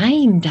the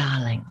game,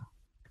 darling.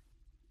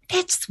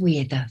 That's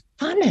where the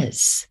fun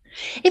is.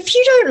 If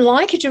you don't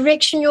like a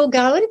direction you're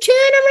going,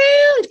 turn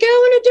around,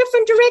 go in a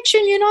different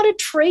direction. You're not a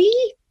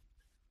tree.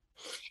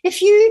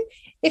 If you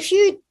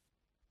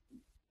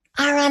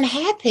are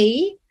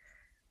unhappy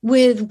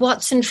with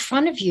what's in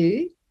front of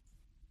you,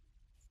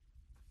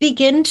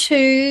 when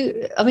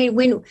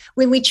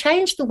we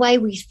change the way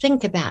we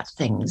think about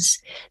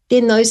things,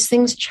 then those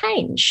things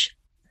change.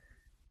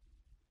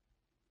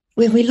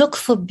 When we look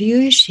for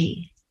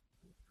beauty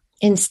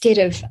instead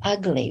of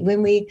ugly,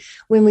 when we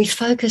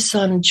focus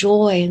on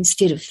joy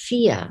instead of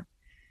fear,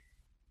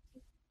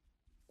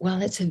 well,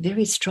 that's a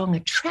very strong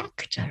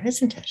attractor,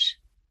 isn't it?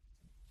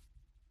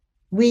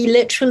 We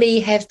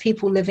literally have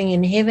people living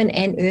in heaven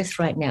and earth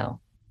right now,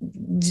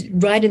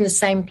 right in the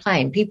same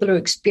plane. People are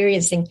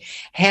experiencing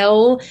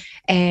hell,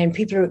 and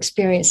people are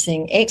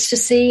experiencing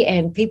ecstasy,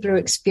 and people are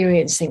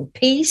experiencing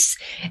peace,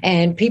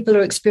 and people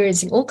are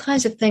experiencing all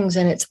kinds of things,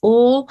 and it's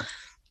all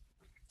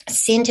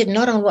centered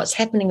not on what's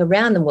happening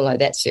around them, although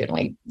that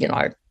certainly,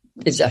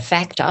 is a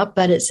factor,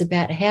 but it's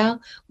about how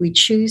we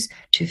choose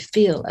to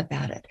feel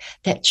about it.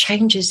 That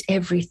changes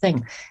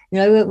everything.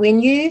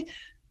 When you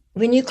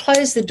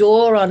close the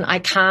door on I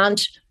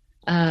can't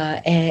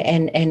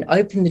and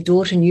open the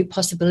door to new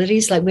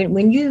possibilities, like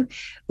when you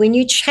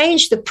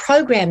change the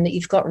program that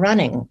you've got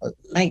running,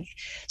 like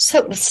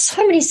so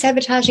many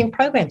sabotaging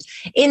programs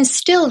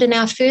instilled in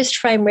our first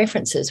frame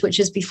references, which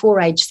is before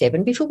age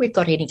 7, before we've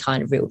got any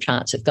kind of real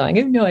chance of going,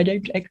 oh no, I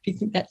don't actually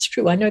think that's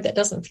true, I know that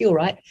doesn't feel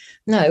right.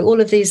 No,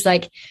 all of these,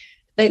 like,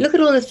 they look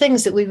at all the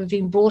things that we've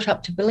been brought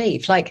up to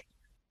believe, like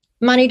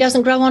money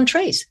doesn't grow on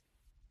trees,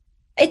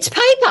 it's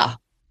paper.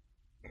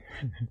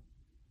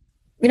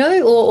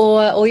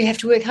 Or you have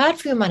to work hard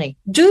for your money.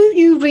 Do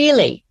you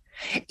really?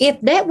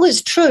 If that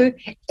was true,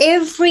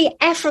 every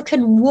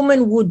African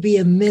woman would be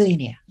a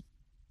millionaire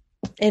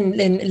and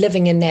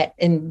living in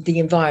the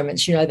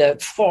environments, I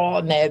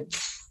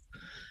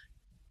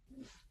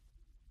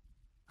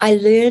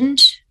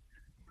learned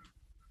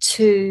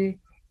to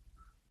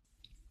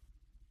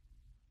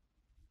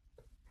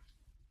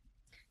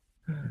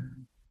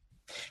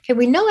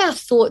we know our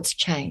thoughts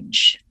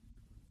change.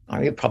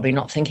 You're probably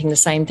not thinking the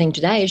same thing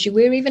today as you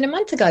were even a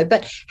month ago,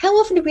 but how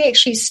often do we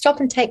actually stop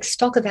and take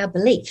stock of our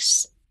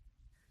beliefs?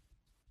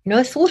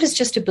 A thought is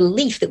just a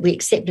belief that we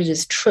accepted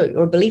as true,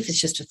 or a belief is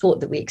just a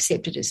thought that we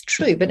accepted as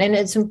true. And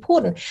it's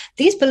important.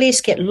 These beliefs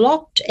get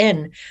locked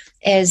in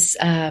as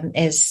in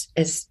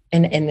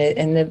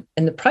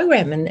the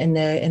program and in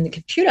the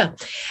computer.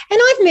 And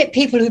I've met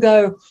people who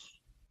go,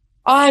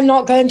 I'm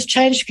not going to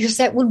change because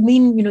that would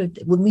mean,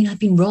 I've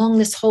been wrong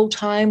this whole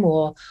time,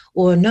 or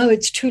no,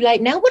 it's too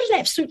late now. What an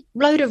absolute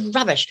load of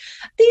rubbish.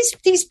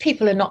 These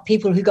people are not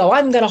people who go,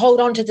 I'm going to hold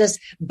on to this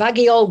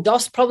buggy old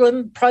DOS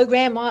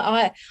program.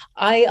 I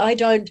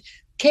don't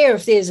care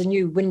if there's a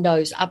new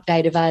Windows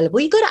update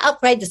available. You've got to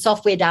upgrade the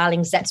software,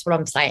 darlings. That's what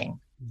I'm saying.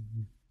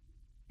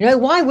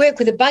 Why work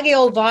with a buggy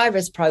old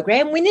virus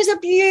program when there's a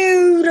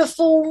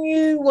beautiful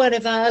new one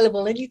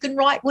available and you can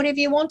write whatever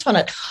you want on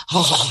it?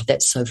 Oh,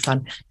 that's so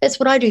fun. That's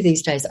what I do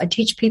these days. I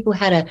teach people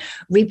how to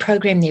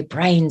reprogram their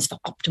brains for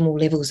optimal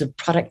levels of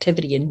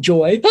productivity and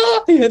joy.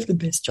 I have the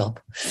best job.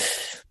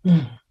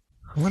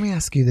 Let me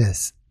ask you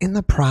this. In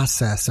the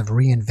process of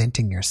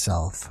reinventing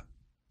yourself,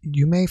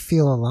 you may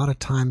feel a lot of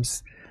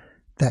times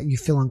that you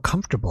feel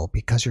uncomfortable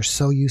because you're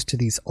so used to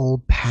these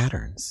old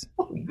patterns.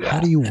 Oh, yeah,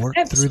 how do you work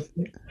through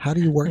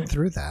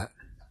that?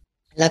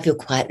 I love your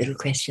quiet little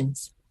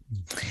questions.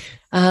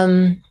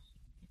 Get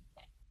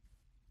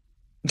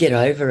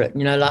over it.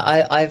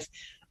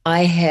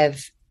 I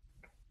have.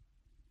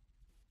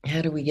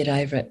 How do we get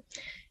over it?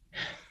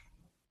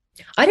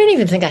 I don't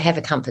even think I have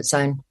a comfort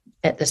zone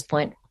at this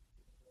point.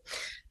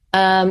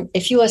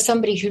 If you are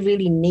somebody who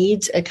really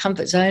needs a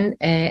comfort zone,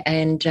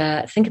 and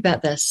think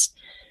about this.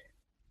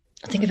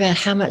 Think about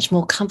how much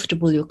more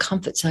comfortable your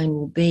comfort zone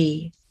will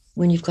be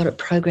when you've got it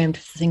programmed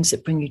for things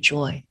that bring you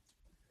joy.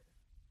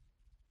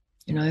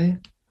 I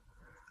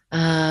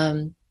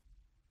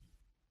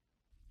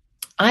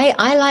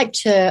like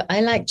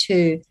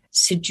to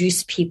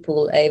seduce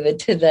people over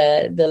to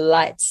the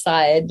light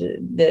side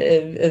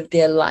of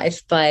their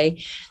life by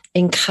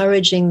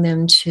encouraging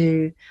them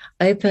to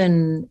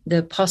open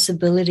the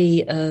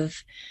possibility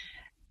of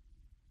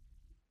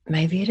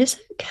maybe it is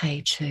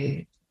okay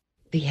to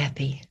be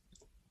happy.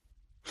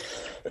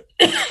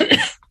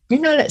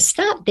 Let's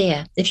start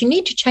there. If you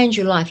need to change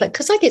your life, like,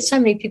 because I get so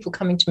many people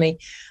coming to me,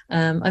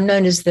 I'm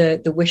known as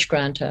the wish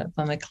granter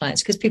by my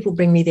clients, because people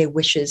bring me their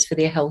wishes for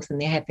their health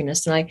and their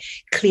happiness, and I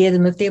clear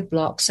them of their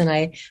blocks, and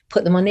I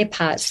put them on their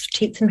parts,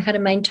 teach them how to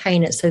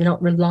maintain it so they're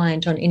not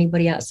reliant on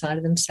anybody outside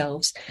of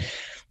themselves.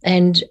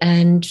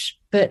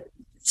 But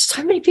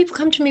so many people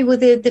come to me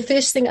with the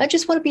first thing, I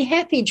just want to be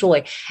happy,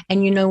 Joy.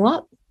 And you know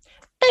what?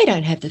 They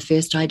don't have the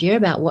first idea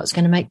about what's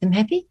going to make them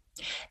happy.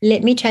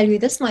 Let me tell you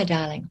this, my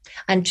darling,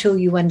 until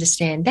you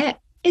understand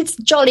that, it's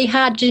jolly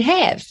hard to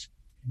have.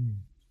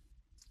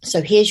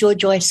 So here's your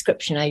joy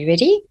description. Are you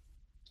ready?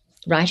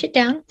 Write it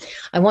down.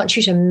 I want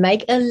you to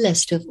make a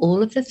list of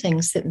all of the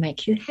things that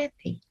make you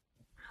happy,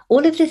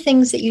 all of the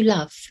things that you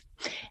love.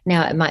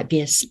 Now, it might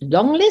be a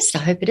long list. I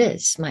hope it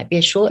is. It might be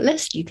a short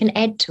list. You can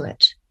add to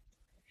it.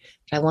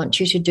 But I want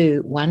you to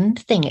do one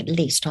thing at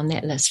least on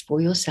that list for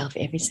yourself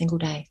every single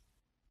day.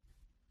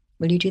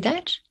 Will you do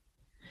that?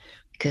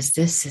 Because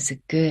this is a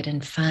good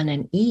and fun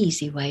and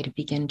easy way to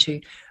begin to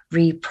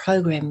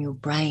reprogram your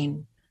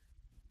brain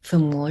for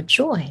more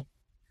joy.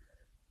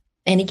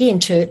 And again,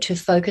 to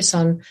focus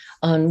on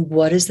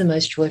what is the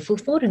most joyful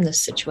thought in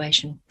this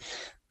situation.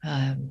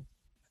 I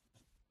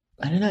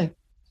don't know.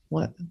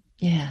 What?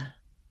 Yeah.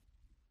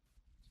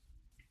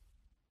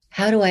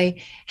 How do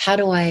I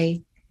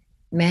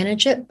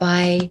manage it?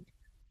 By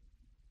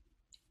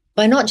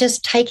not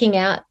just taking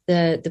out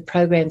the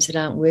programs that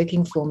aren't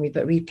working for me,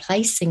 but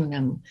replacing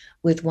them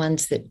with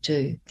ones that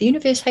do. The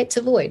universe hates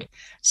a void.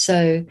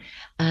 So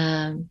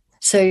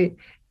lots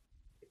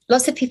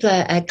of people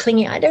are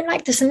clinging. I don't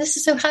like this, and this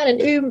is so hard,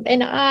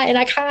 and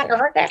I can't.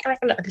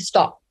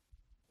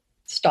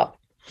 Stop.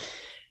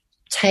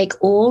 Take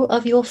all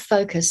of your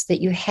focus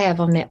that you have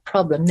on that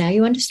problem. Now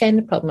you understand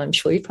the problem. I'm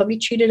sure you've probably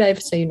chewed it over,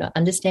 so you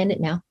understand it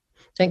now.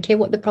 Don't care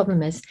what the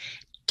problem is.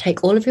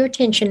 Take all of your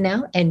attention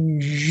now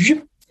and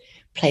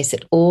place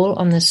it all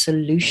on the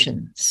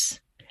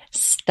solutions.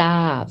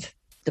 Starve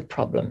the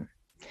problem.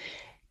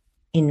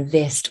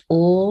 Invest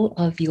all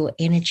of your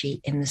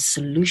energy in the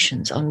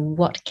solutions on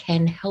what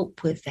can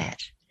help with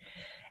that.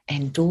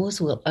 And doors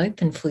will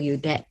open for you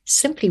that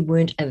simply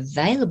weren't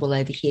available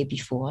over here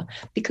before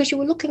because you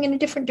were looking in a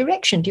different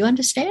direction. Do you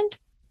understand?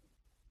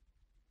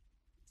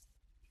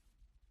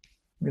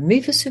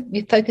 Remove your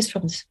focus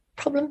from this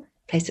problem.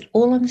 Place it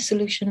all on the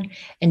solution,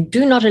 and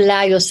do not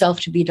allow yourself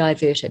to be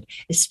diverted,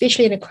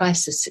 especially in a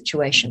crisis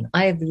situation.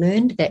 I have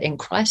learned that in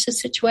crisis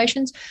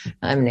situations,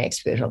 I'm an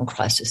expert on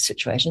crisis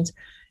situations,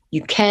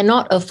 you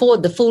cannot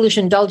afford the foolish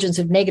indulgence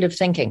of negative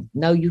thinking.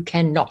 No, you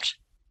cannot.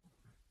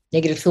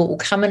 Negative thought will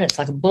come in. It's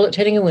like a bullet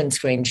hitting a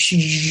windscreen.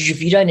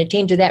 If you don't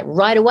attend to that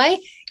right away,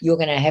 you're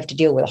going to have to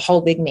deal with a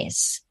whole big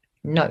mess.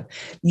 No,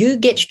 you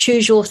get to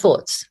choose your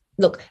thoughts.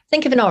 Look,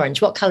 think of an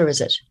orange. What color is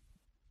it?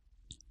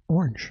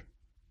 Orange.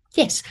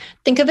 Yes.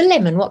 Think of a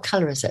lemon. What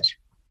color is it?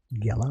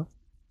 Yellow.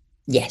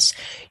 Yes.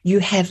 You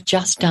have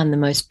just done the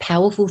most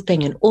powerful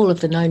thing in all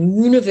of the known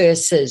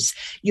universes.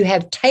 You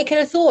have taken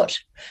a thought,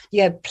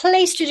 you have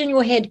placed it in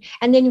your head,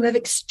 and then you have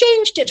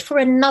exchanged it for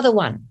another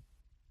one.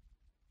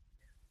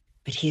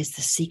 But here's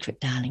the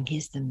secret, darling.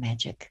 Here's the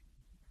magic.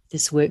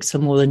 This works for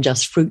more than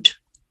just fruit.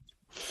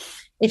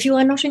 If you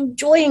are not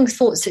enjoying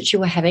thoughts that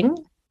you are having,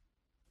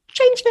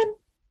 change them.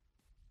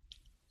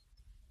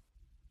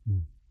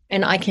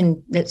 And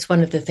that's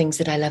one of the things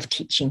that I love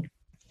teaching.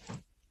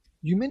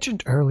 You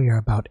mentioned earlier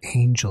about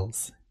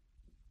angels.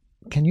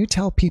 Can you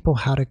tell people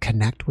how to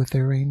connect with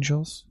their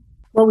angels?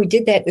 Well, we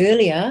did that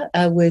earlier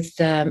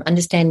with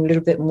understanding a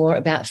little bit more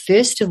about,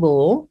 first of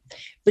all,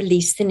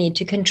 release the need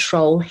to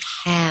control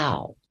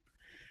how.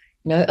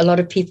 A lot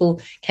of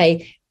people,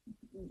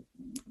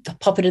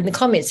 pop it in the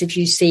comments if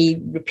you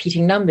see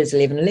repeating numbers,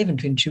 11, 11,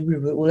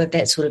 22, all of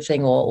that sort of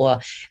thing, or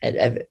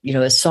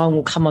a song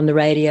will come on the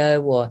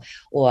radio, or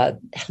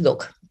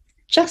look,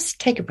 just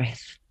take a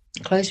breath,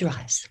 close your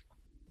eyes,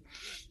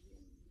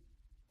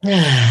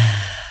 and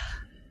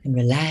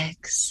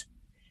relax,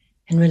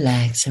 and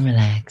relax, and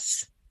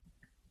relax.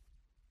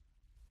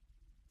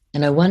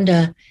 And I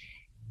wonder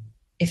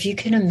if you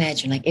can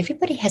imagine, like,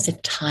 everybody has a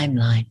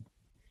timeline.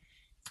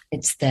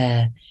 It's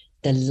the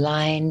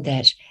line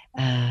that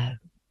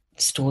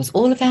stores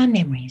all of our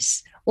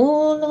memories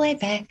all the way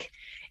back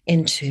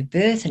into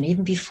birth and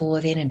even before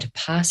then into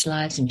past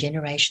lives and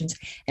generations,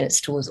 and it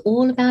stores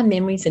all of our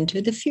memories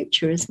into the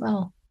future as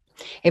well.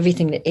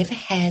 Everything that ever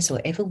has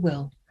or ever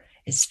will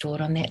is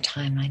stored on that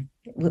timeline.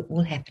 It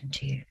will happen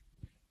to you.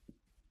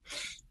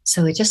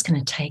 So we're just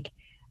going to take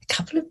a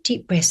couple of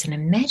deep breaths and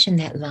imagine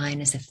that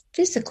line as a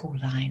physical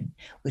line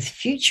with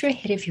future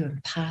ahead of you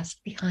and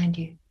past behind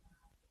you.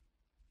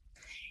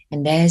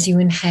 And as you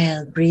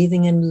inhale,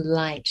 breathing in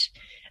light,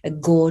 a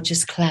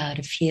gorgeous cloud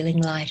of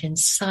healing light, and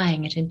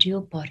sighing it into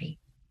your body.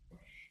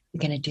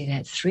 We're going to do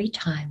that 3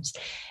 times.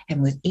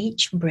 And with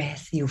each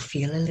breath, you'll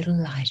feel a little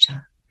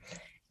lighter.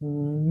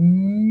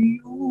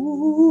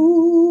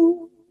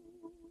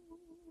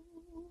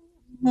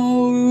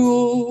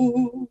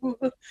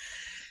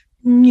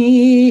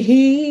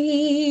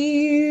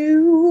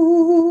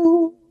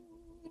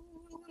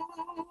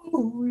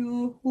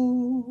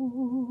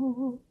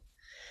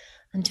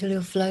 until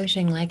you're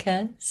floating like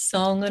a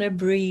song on a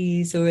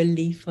breeze or a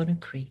leaf on a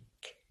creek.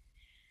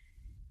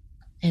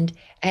 And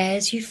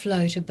as you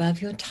float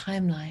above your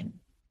timeline,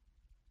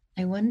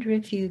 I wonder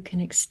if you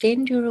can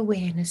extend your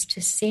awareness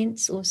to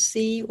sense or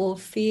see or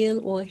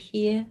feel or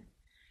hear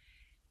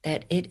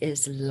that it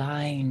is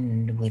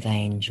lined with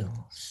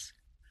angels,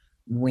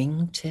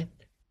 wingtip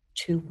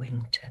to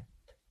wingtip.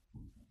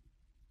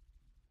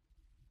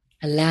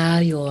 Allow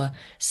your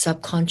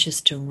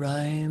subconscious to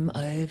roam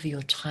over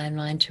your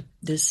timeline to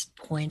this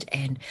point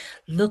and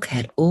look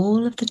at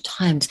all of the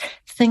times.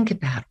 Think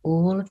about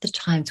all of the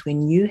times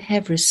when you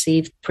have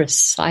received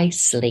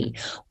precisely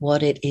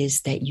what it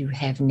is that you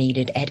have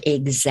needed at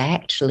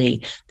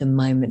exactly the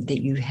moment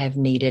that you have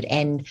needed,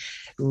 and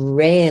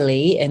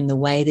rarely in the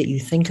way that you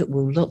think it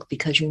will look,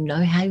 because you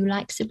know how you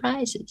like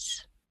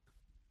surprises.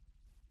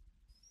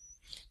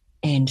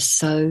 And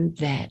so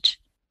that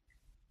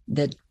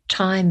the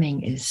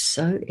timing is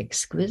so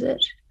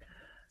exquisite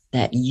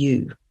that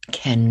you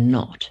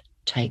cannot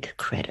take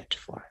credit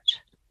for it.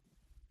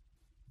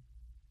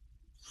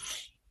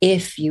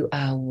 If you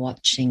are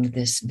watching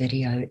this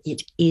video,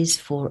 it is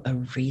for a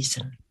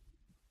reason.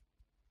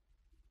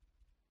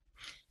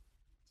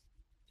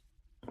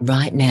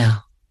 Right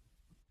now,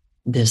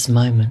 this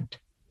moment,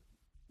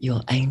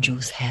 your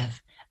angels have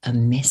a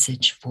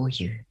message for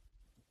you,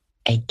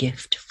 a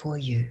gift for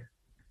you.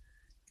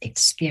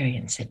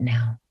 Experience it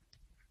now.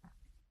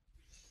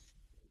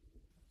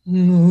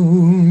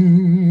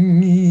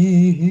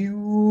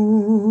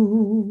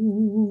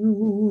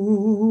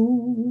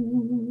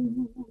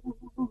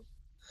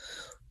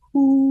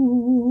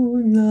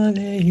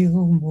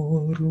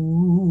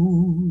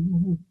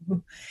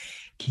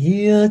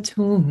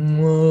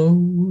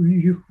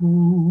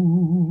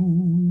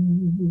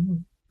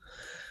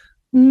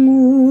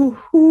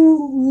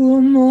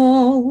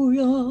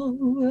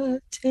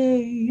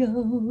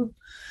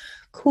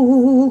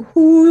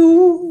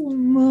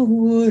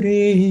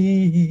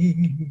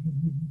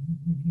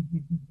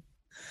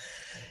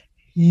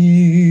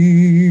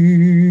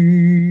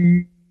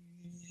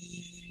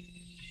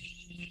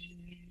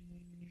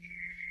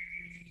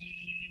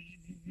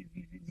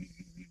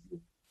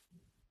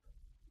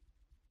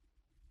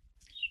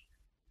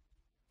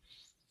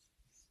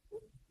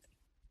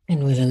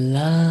 And with a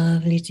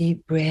lovely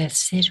deep breath,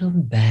 settle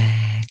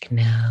back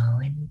now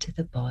into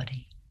the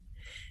body,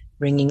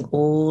 bringing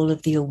all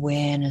of the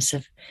awareness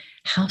of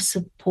how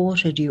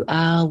supported you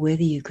are,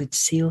 whether you could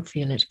see or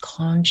feel it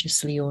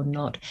consciously or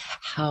not,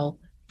 how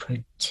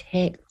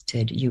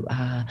protected you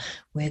are,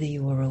 whether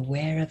you are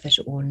aware of it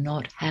or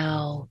not,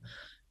 how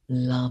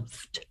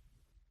loved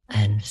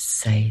and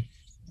safe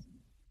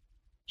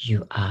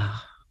you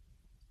are.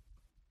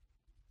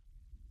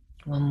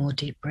 One more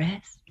deep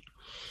breath.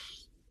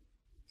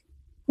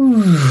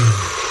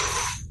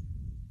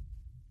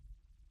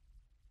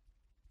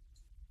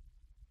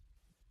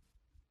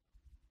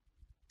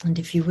 And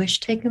if you wish,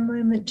 take a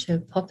moment to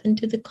pop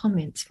into the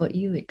comments what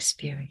you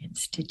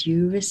experienced. Did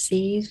you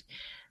receive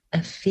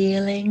a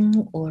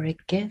feeling or a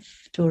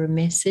gift or a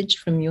message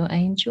from your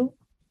angel?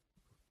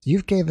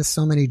 You've gave us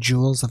so many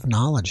jewels of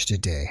knowledge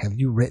today. Have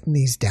you written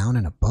these down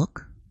in a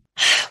book?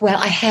 Well,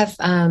 I have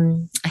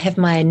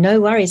my No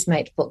Worries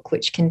Mate book,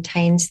 which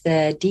contains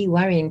the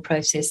de-worrying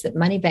process that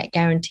money back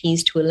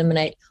guarantees to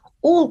eliminate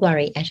all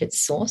worry at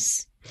its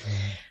source.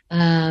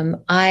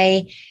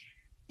 I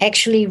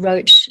actually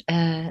wrote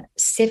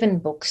 7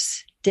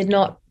 books, did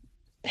not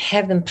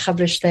have them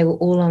published. They were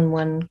all on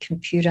one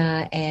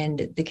computer,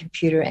 and the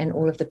computer and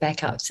all of the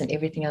backups and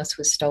everything else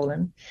was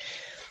stolen.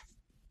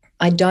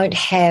 I don't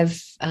have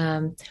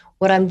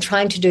what I'm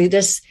trying to do.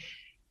 This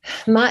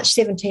March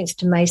 17th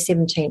to May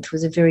 17th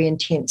was a very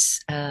intense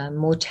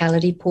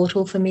mortality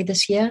portal for me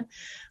this year,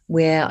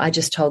 where I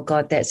just told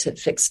God, that's it,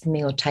 fix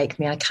me or take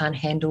me. I can't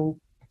handle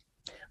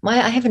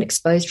I have an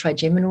exposed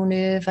trigeminal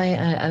nerve. I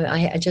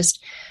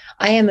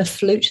am a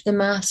flute the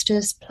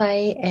masters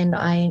play, and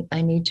I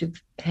need to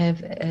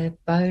have a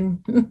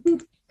bone.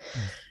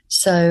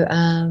 So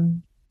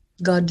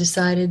God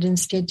decided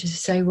instead to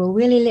say, well,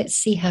 really, let's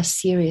see how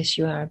serious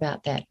you are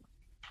about that.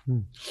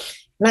 And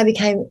I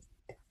became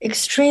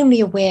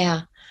extremely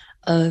aware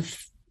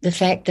of the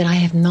fact that I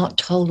have not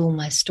told all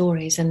my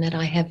stories, and that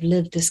I have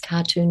lived this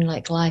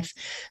cartoon-like life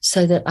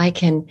so that I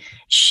can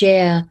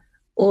share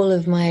all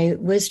of my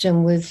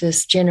wisdom with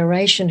this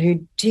generation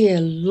who,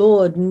 dear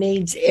Lord,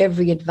 needs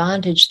every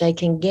advantage they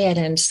can get.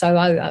 And so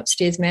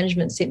Upstairs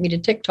Management sent me to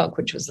TikTok,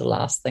 which was the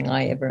last thing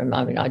I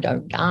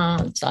don't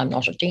dance. I'm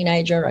not a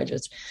teenager.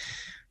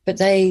 But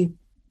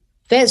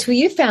that's where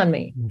you found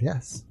me.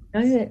 Yes.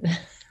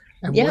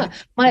 Yeah.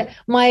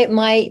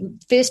 My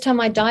first time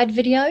I died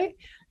video,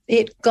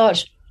 it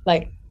got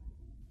like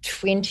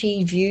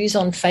 20 views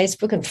on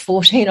Facebook and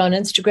 14 on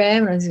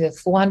Instagram, and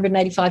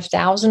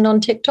 485,000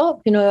 on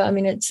TikTok.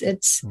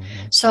 It's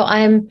so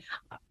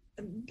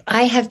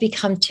I have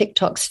become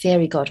TikTok's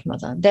fairy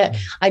godmother. That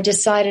I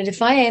decided,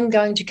 if I am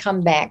going to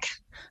come back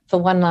for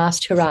one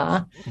last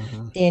hurrah,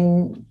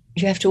 then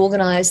you have to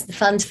organize the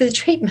funds for the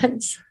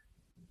treatments.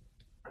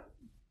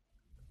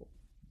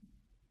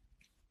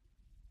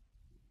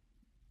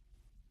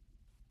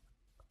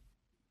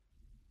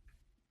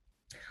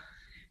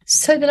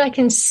 so that I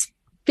can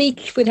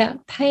speak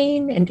without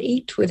pain and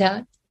eat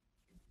without.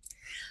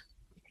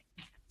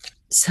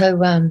 So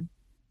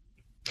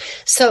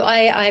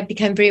I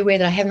became very aware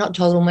that I have not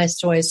told all my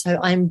stories, so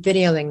I'm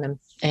videoing them,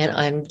 and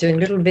I'm doing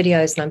little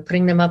videos, and I'm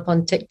putting them up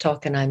on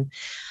TikTok, and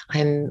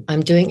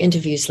I'm doing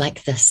interviews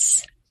like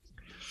this.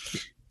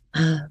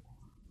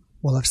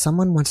 Well, if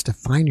someone wants to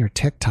find your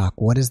TikTok,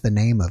 what is the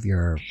name of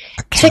your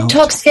account?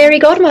 TikTok's Fairy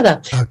Godmother,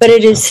 but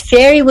it is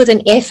fairy with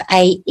an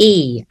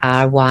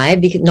F-A-E-R-Y,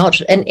 because not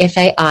an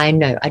F-A-I.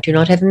 No, I do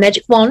not have a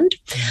magic wand,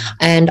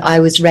 and I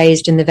was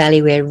raised in the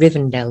valley where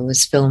Rivendell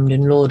was filmed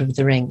in Lord of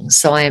the Rings,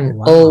 so I am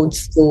old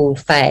school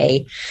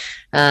fae.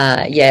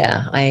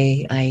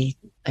 I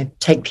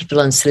take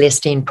people on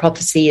Celestine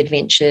prophecy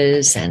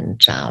adventures,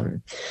 and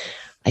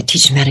I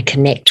teach them how to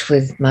connect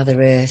with Mother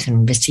Earth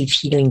and receive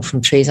healing from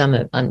trees. I'm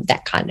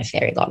that kind of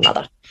fairy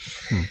godmother.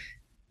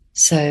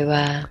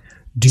 So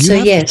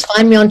yes,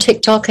 find me on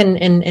TikTok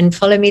and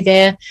follow me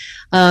there.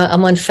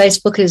 I'm on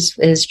Facebook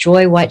as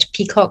Joy White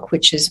Peacock,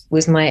 which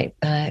was my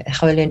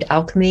how I learned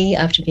alchemy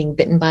after being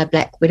bitten by a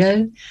black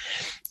widow.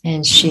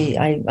 And she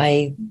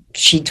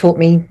taught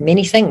me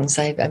many things.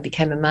 I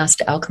became a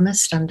master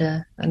alchemist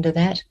under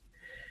that.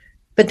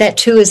 But that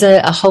too is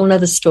a whole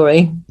nother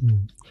story.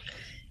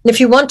 And if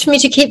you want me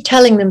to keep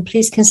telling them,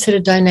 please consider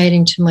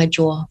donating to my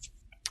jaw.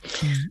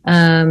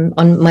 On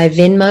my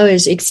Venmo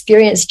is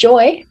Experience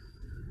Joy.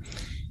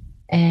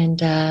 And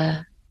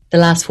the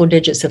last 4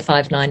 digits are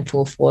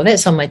 5944.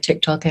 That's on my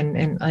TikTok.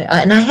 And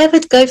I have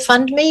a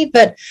GoFundMe,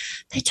 but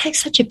they take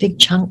such a big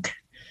chunk.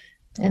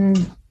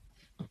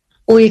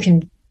 Or you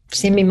can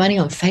send me money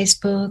on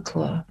Facebook,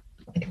 or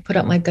I can put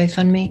up my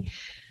GoFundMe.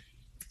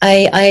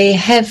 I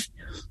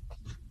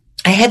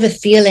have a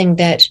feeling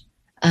that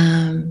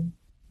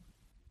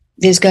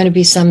there's going to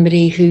be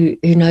somebody who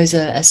knows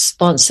a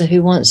sponsor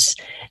who wants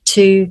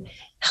to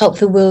help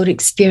the world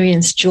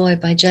experience joy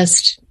by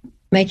just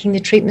making the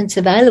treatments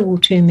available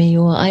to me,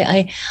 or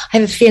I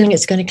have a feeling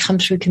it's going to come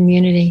through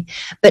community.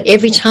 But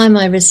every time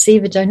I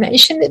receive a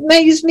donation, it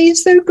makes me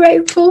so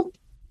grateful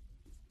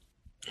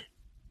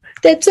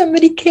that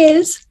somebody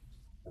cares.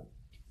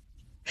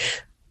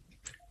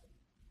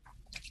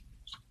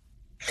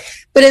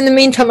 But in the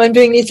meantime, I'm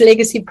doing these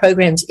legacy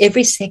programs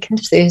every second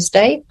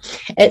Thursday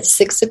at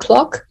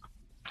 6:00.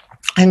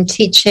 I'm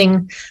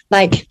teaching,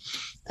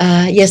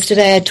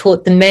 yesterday I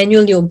taught the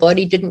manual your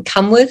body didn't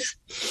come with.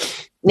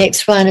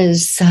 Next one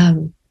is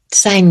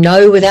saying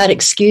no without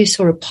excuse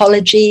or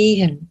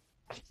apology, and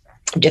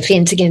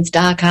Defense Against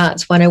Dark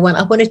Arts 101.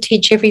 I want to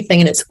teach everything,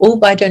 and it's all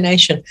by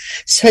donation.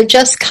 So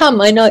just come.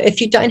 I know if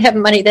you don't have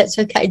money, that's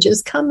okay.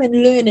 Just come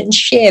and learn and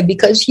share,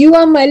 because you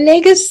are my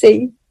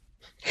legacy.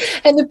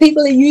 And the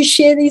people that you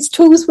share these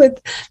tools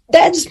with,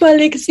 that's my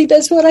legacy.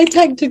 That's what I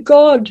take to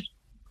God.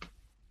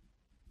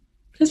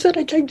 That's what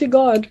I take to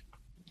God.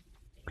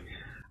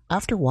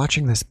 After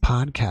watching this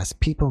podcast,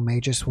 people may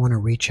just want to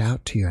reach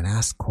out to you and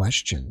ask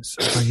questions.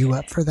 Are you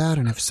up for that?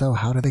 And if so,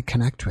 how do they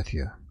connect with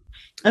you?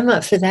 I'm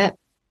up for that.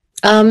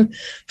 My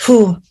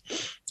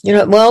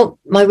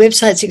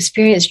website's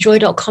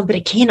experiencejoy.com, but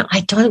again,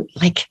 I don't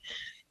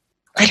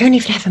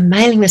even have a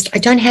mailing list. I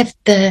don't have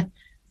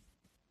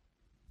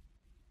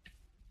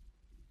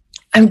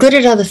I'm good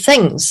at other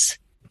things.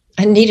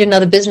 I need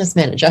another business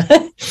manager.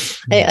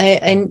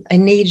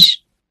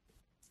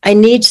 I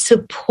need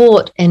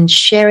support in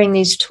sharing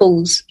these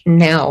tools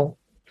now.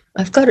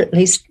 I've got at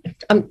least,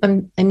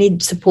 I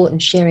need support in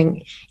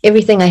sharing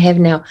everything I have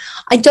now.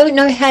 I don't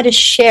know how to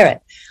share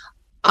it.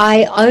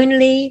 I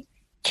only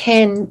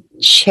can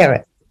share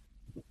it.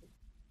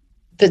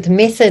 But the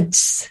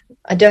methods,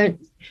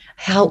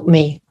 help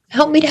me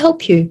to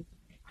help you.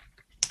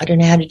 I don't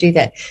know how to do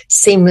that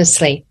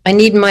seamlessly. I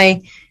need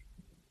my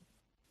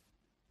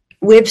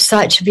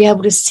website to be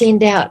able to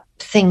send out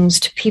things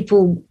to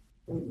people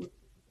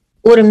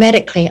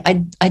automatically.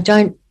 I'm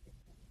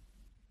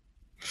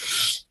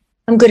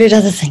good at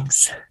other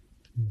things.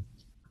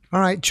 All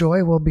right,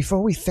 Joy. Well,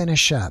 before we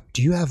finish up,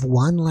 do you have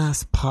one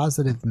last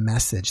positive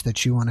message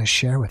that you want to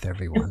share with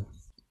everyone?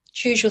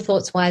 Choose your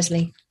thoughts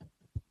wisely.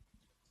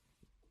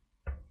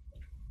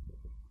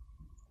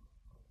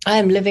 I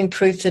am living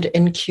proof that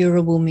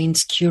incurable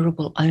means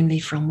curable only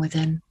from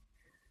within.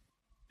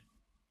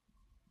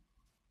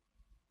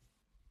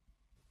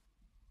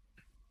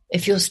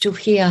 If you're still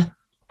here,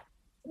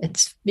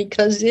 it's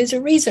because there's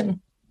a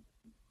reason.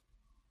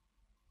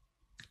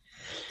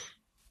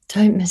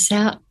 Don't miss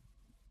out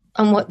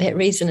on what that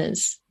reason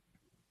is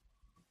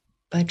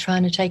by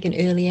trying to take an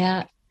early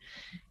out.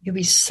 You'll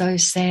be so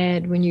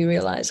sad when you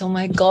realize, oh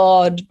my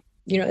God,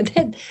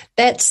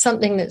 that's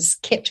something that's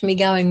kept me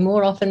going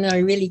more often than I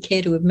really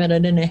care to admit. I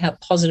don't know how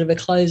positive a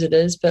close it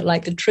is, but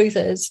the truth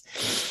is,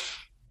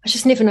 I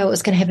just never know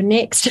what's going to happen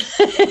next.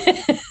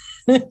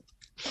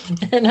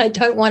 And I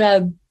don't want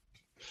to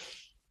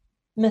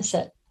miss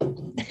it.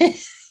 I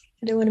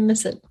don't want to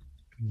miss it.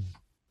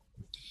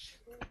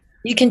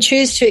 You can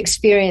choose to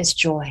experience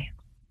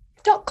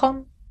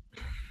joy.com.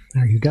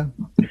 There you go.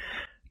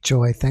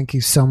 Joy, thank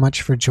you so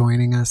much for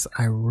joining us.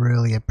 I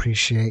really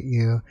appreciate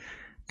you.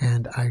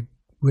 And I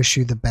wish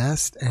you the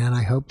best, and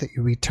I hope that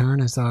you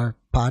return as our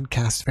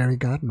podcast fairy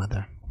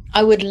godmother.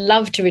 I would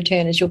love to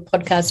return as your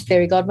podcast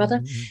fairy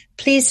godmother.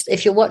 Please,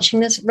 if you're watching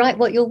this, write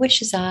what your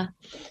wishes are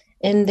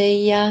in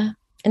the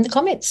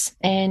comments,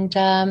 and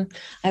I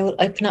will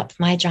open up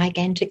my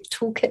gigantic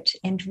toolkit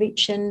and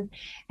reach in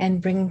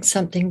and bring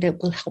something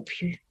that will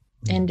help you.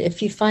 And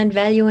if you find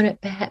value in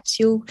it, perhaps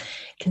you'll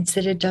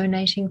consider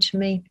donating to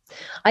me.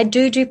 I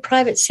do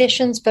private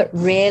sessions, but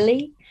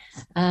rarely.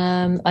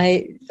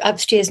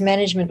 Upstairs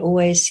management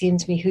always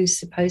sends me who's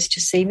supposed to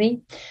see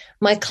me.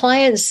 My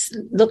clients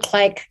look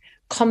like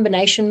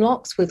combination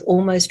locks with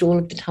almost all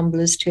of the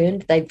tumblers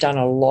turned. They've done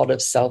a lot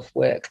of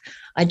self-work.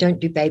 I don't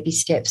do baby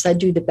steps. I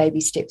do the baby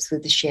steps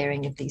with the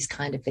sharing of these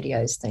kind of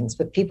videos things.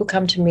 But people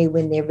come to me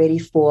when they're ready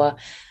for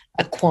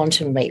a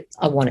quantum leap.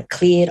 I want it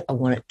cleared. I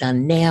want it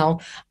done now.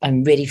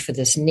 I'm ready for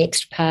this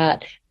next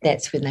part.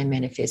 That's when they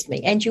manifest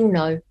me. And you'll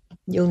know.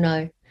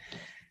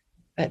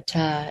 But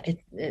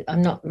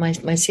I'm not,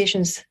 my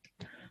sessions,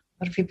 a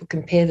lot of people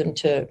compare them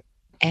to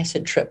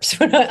acid trips.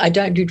 I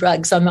don't do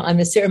drugs. I'm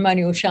a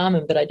ceremonial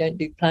shaman, but I don't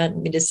do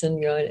plant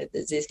medicine.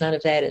 There's none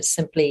of that. It's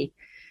simply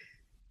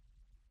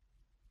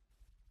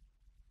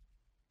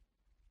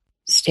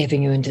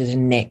stepping you into the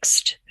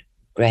next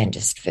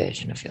grandest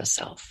version of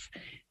yourself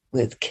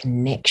with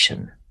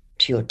connection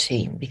to your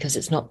team, because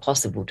it's not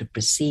possible to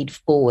proceed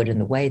forward in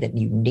the way that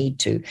you need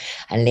to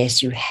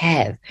unless you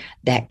have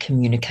that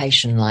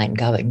communication line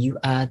going. You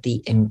are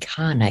the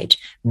incarnate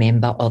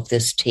member of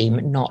this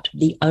team, not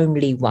the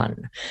only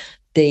one.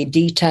 The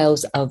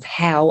details of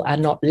how are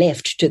not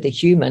left to the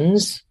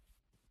humans.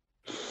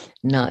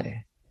 No,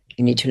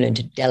 you need to learn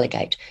to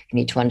delegate. You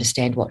need to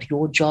understand what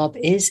your job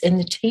is in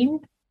the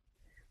team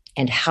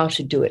and how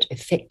to do it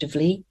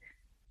effectively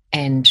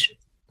and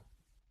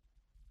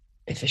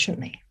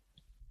efficiently.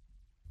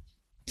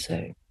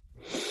 So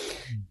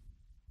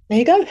there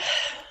you go.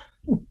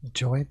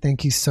 Joy,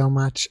 thank you so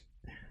much.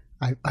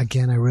 I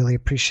really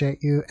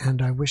appreciate you,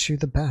 and I wish you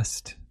the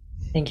best.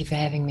 Thank you for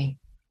having me.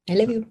 I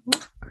love you.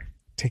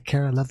 Take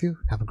care. I love you.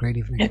 Have a great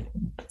evening.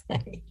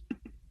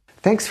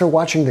 Thanks for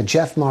watching the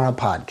Jeff Mara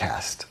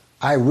podcast.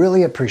 I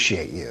really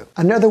appreciate you.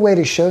 Another way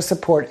to show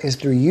support is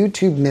through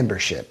YouTube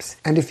memberships.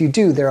 And if you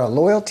do, there are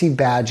loyalty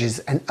badges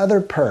and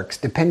other perks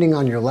depending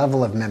on your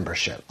level of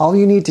membership. All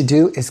you need to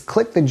do is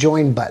click the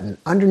join button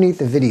underneath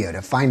the video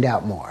to find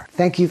out more.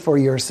 Thank you for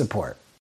your support.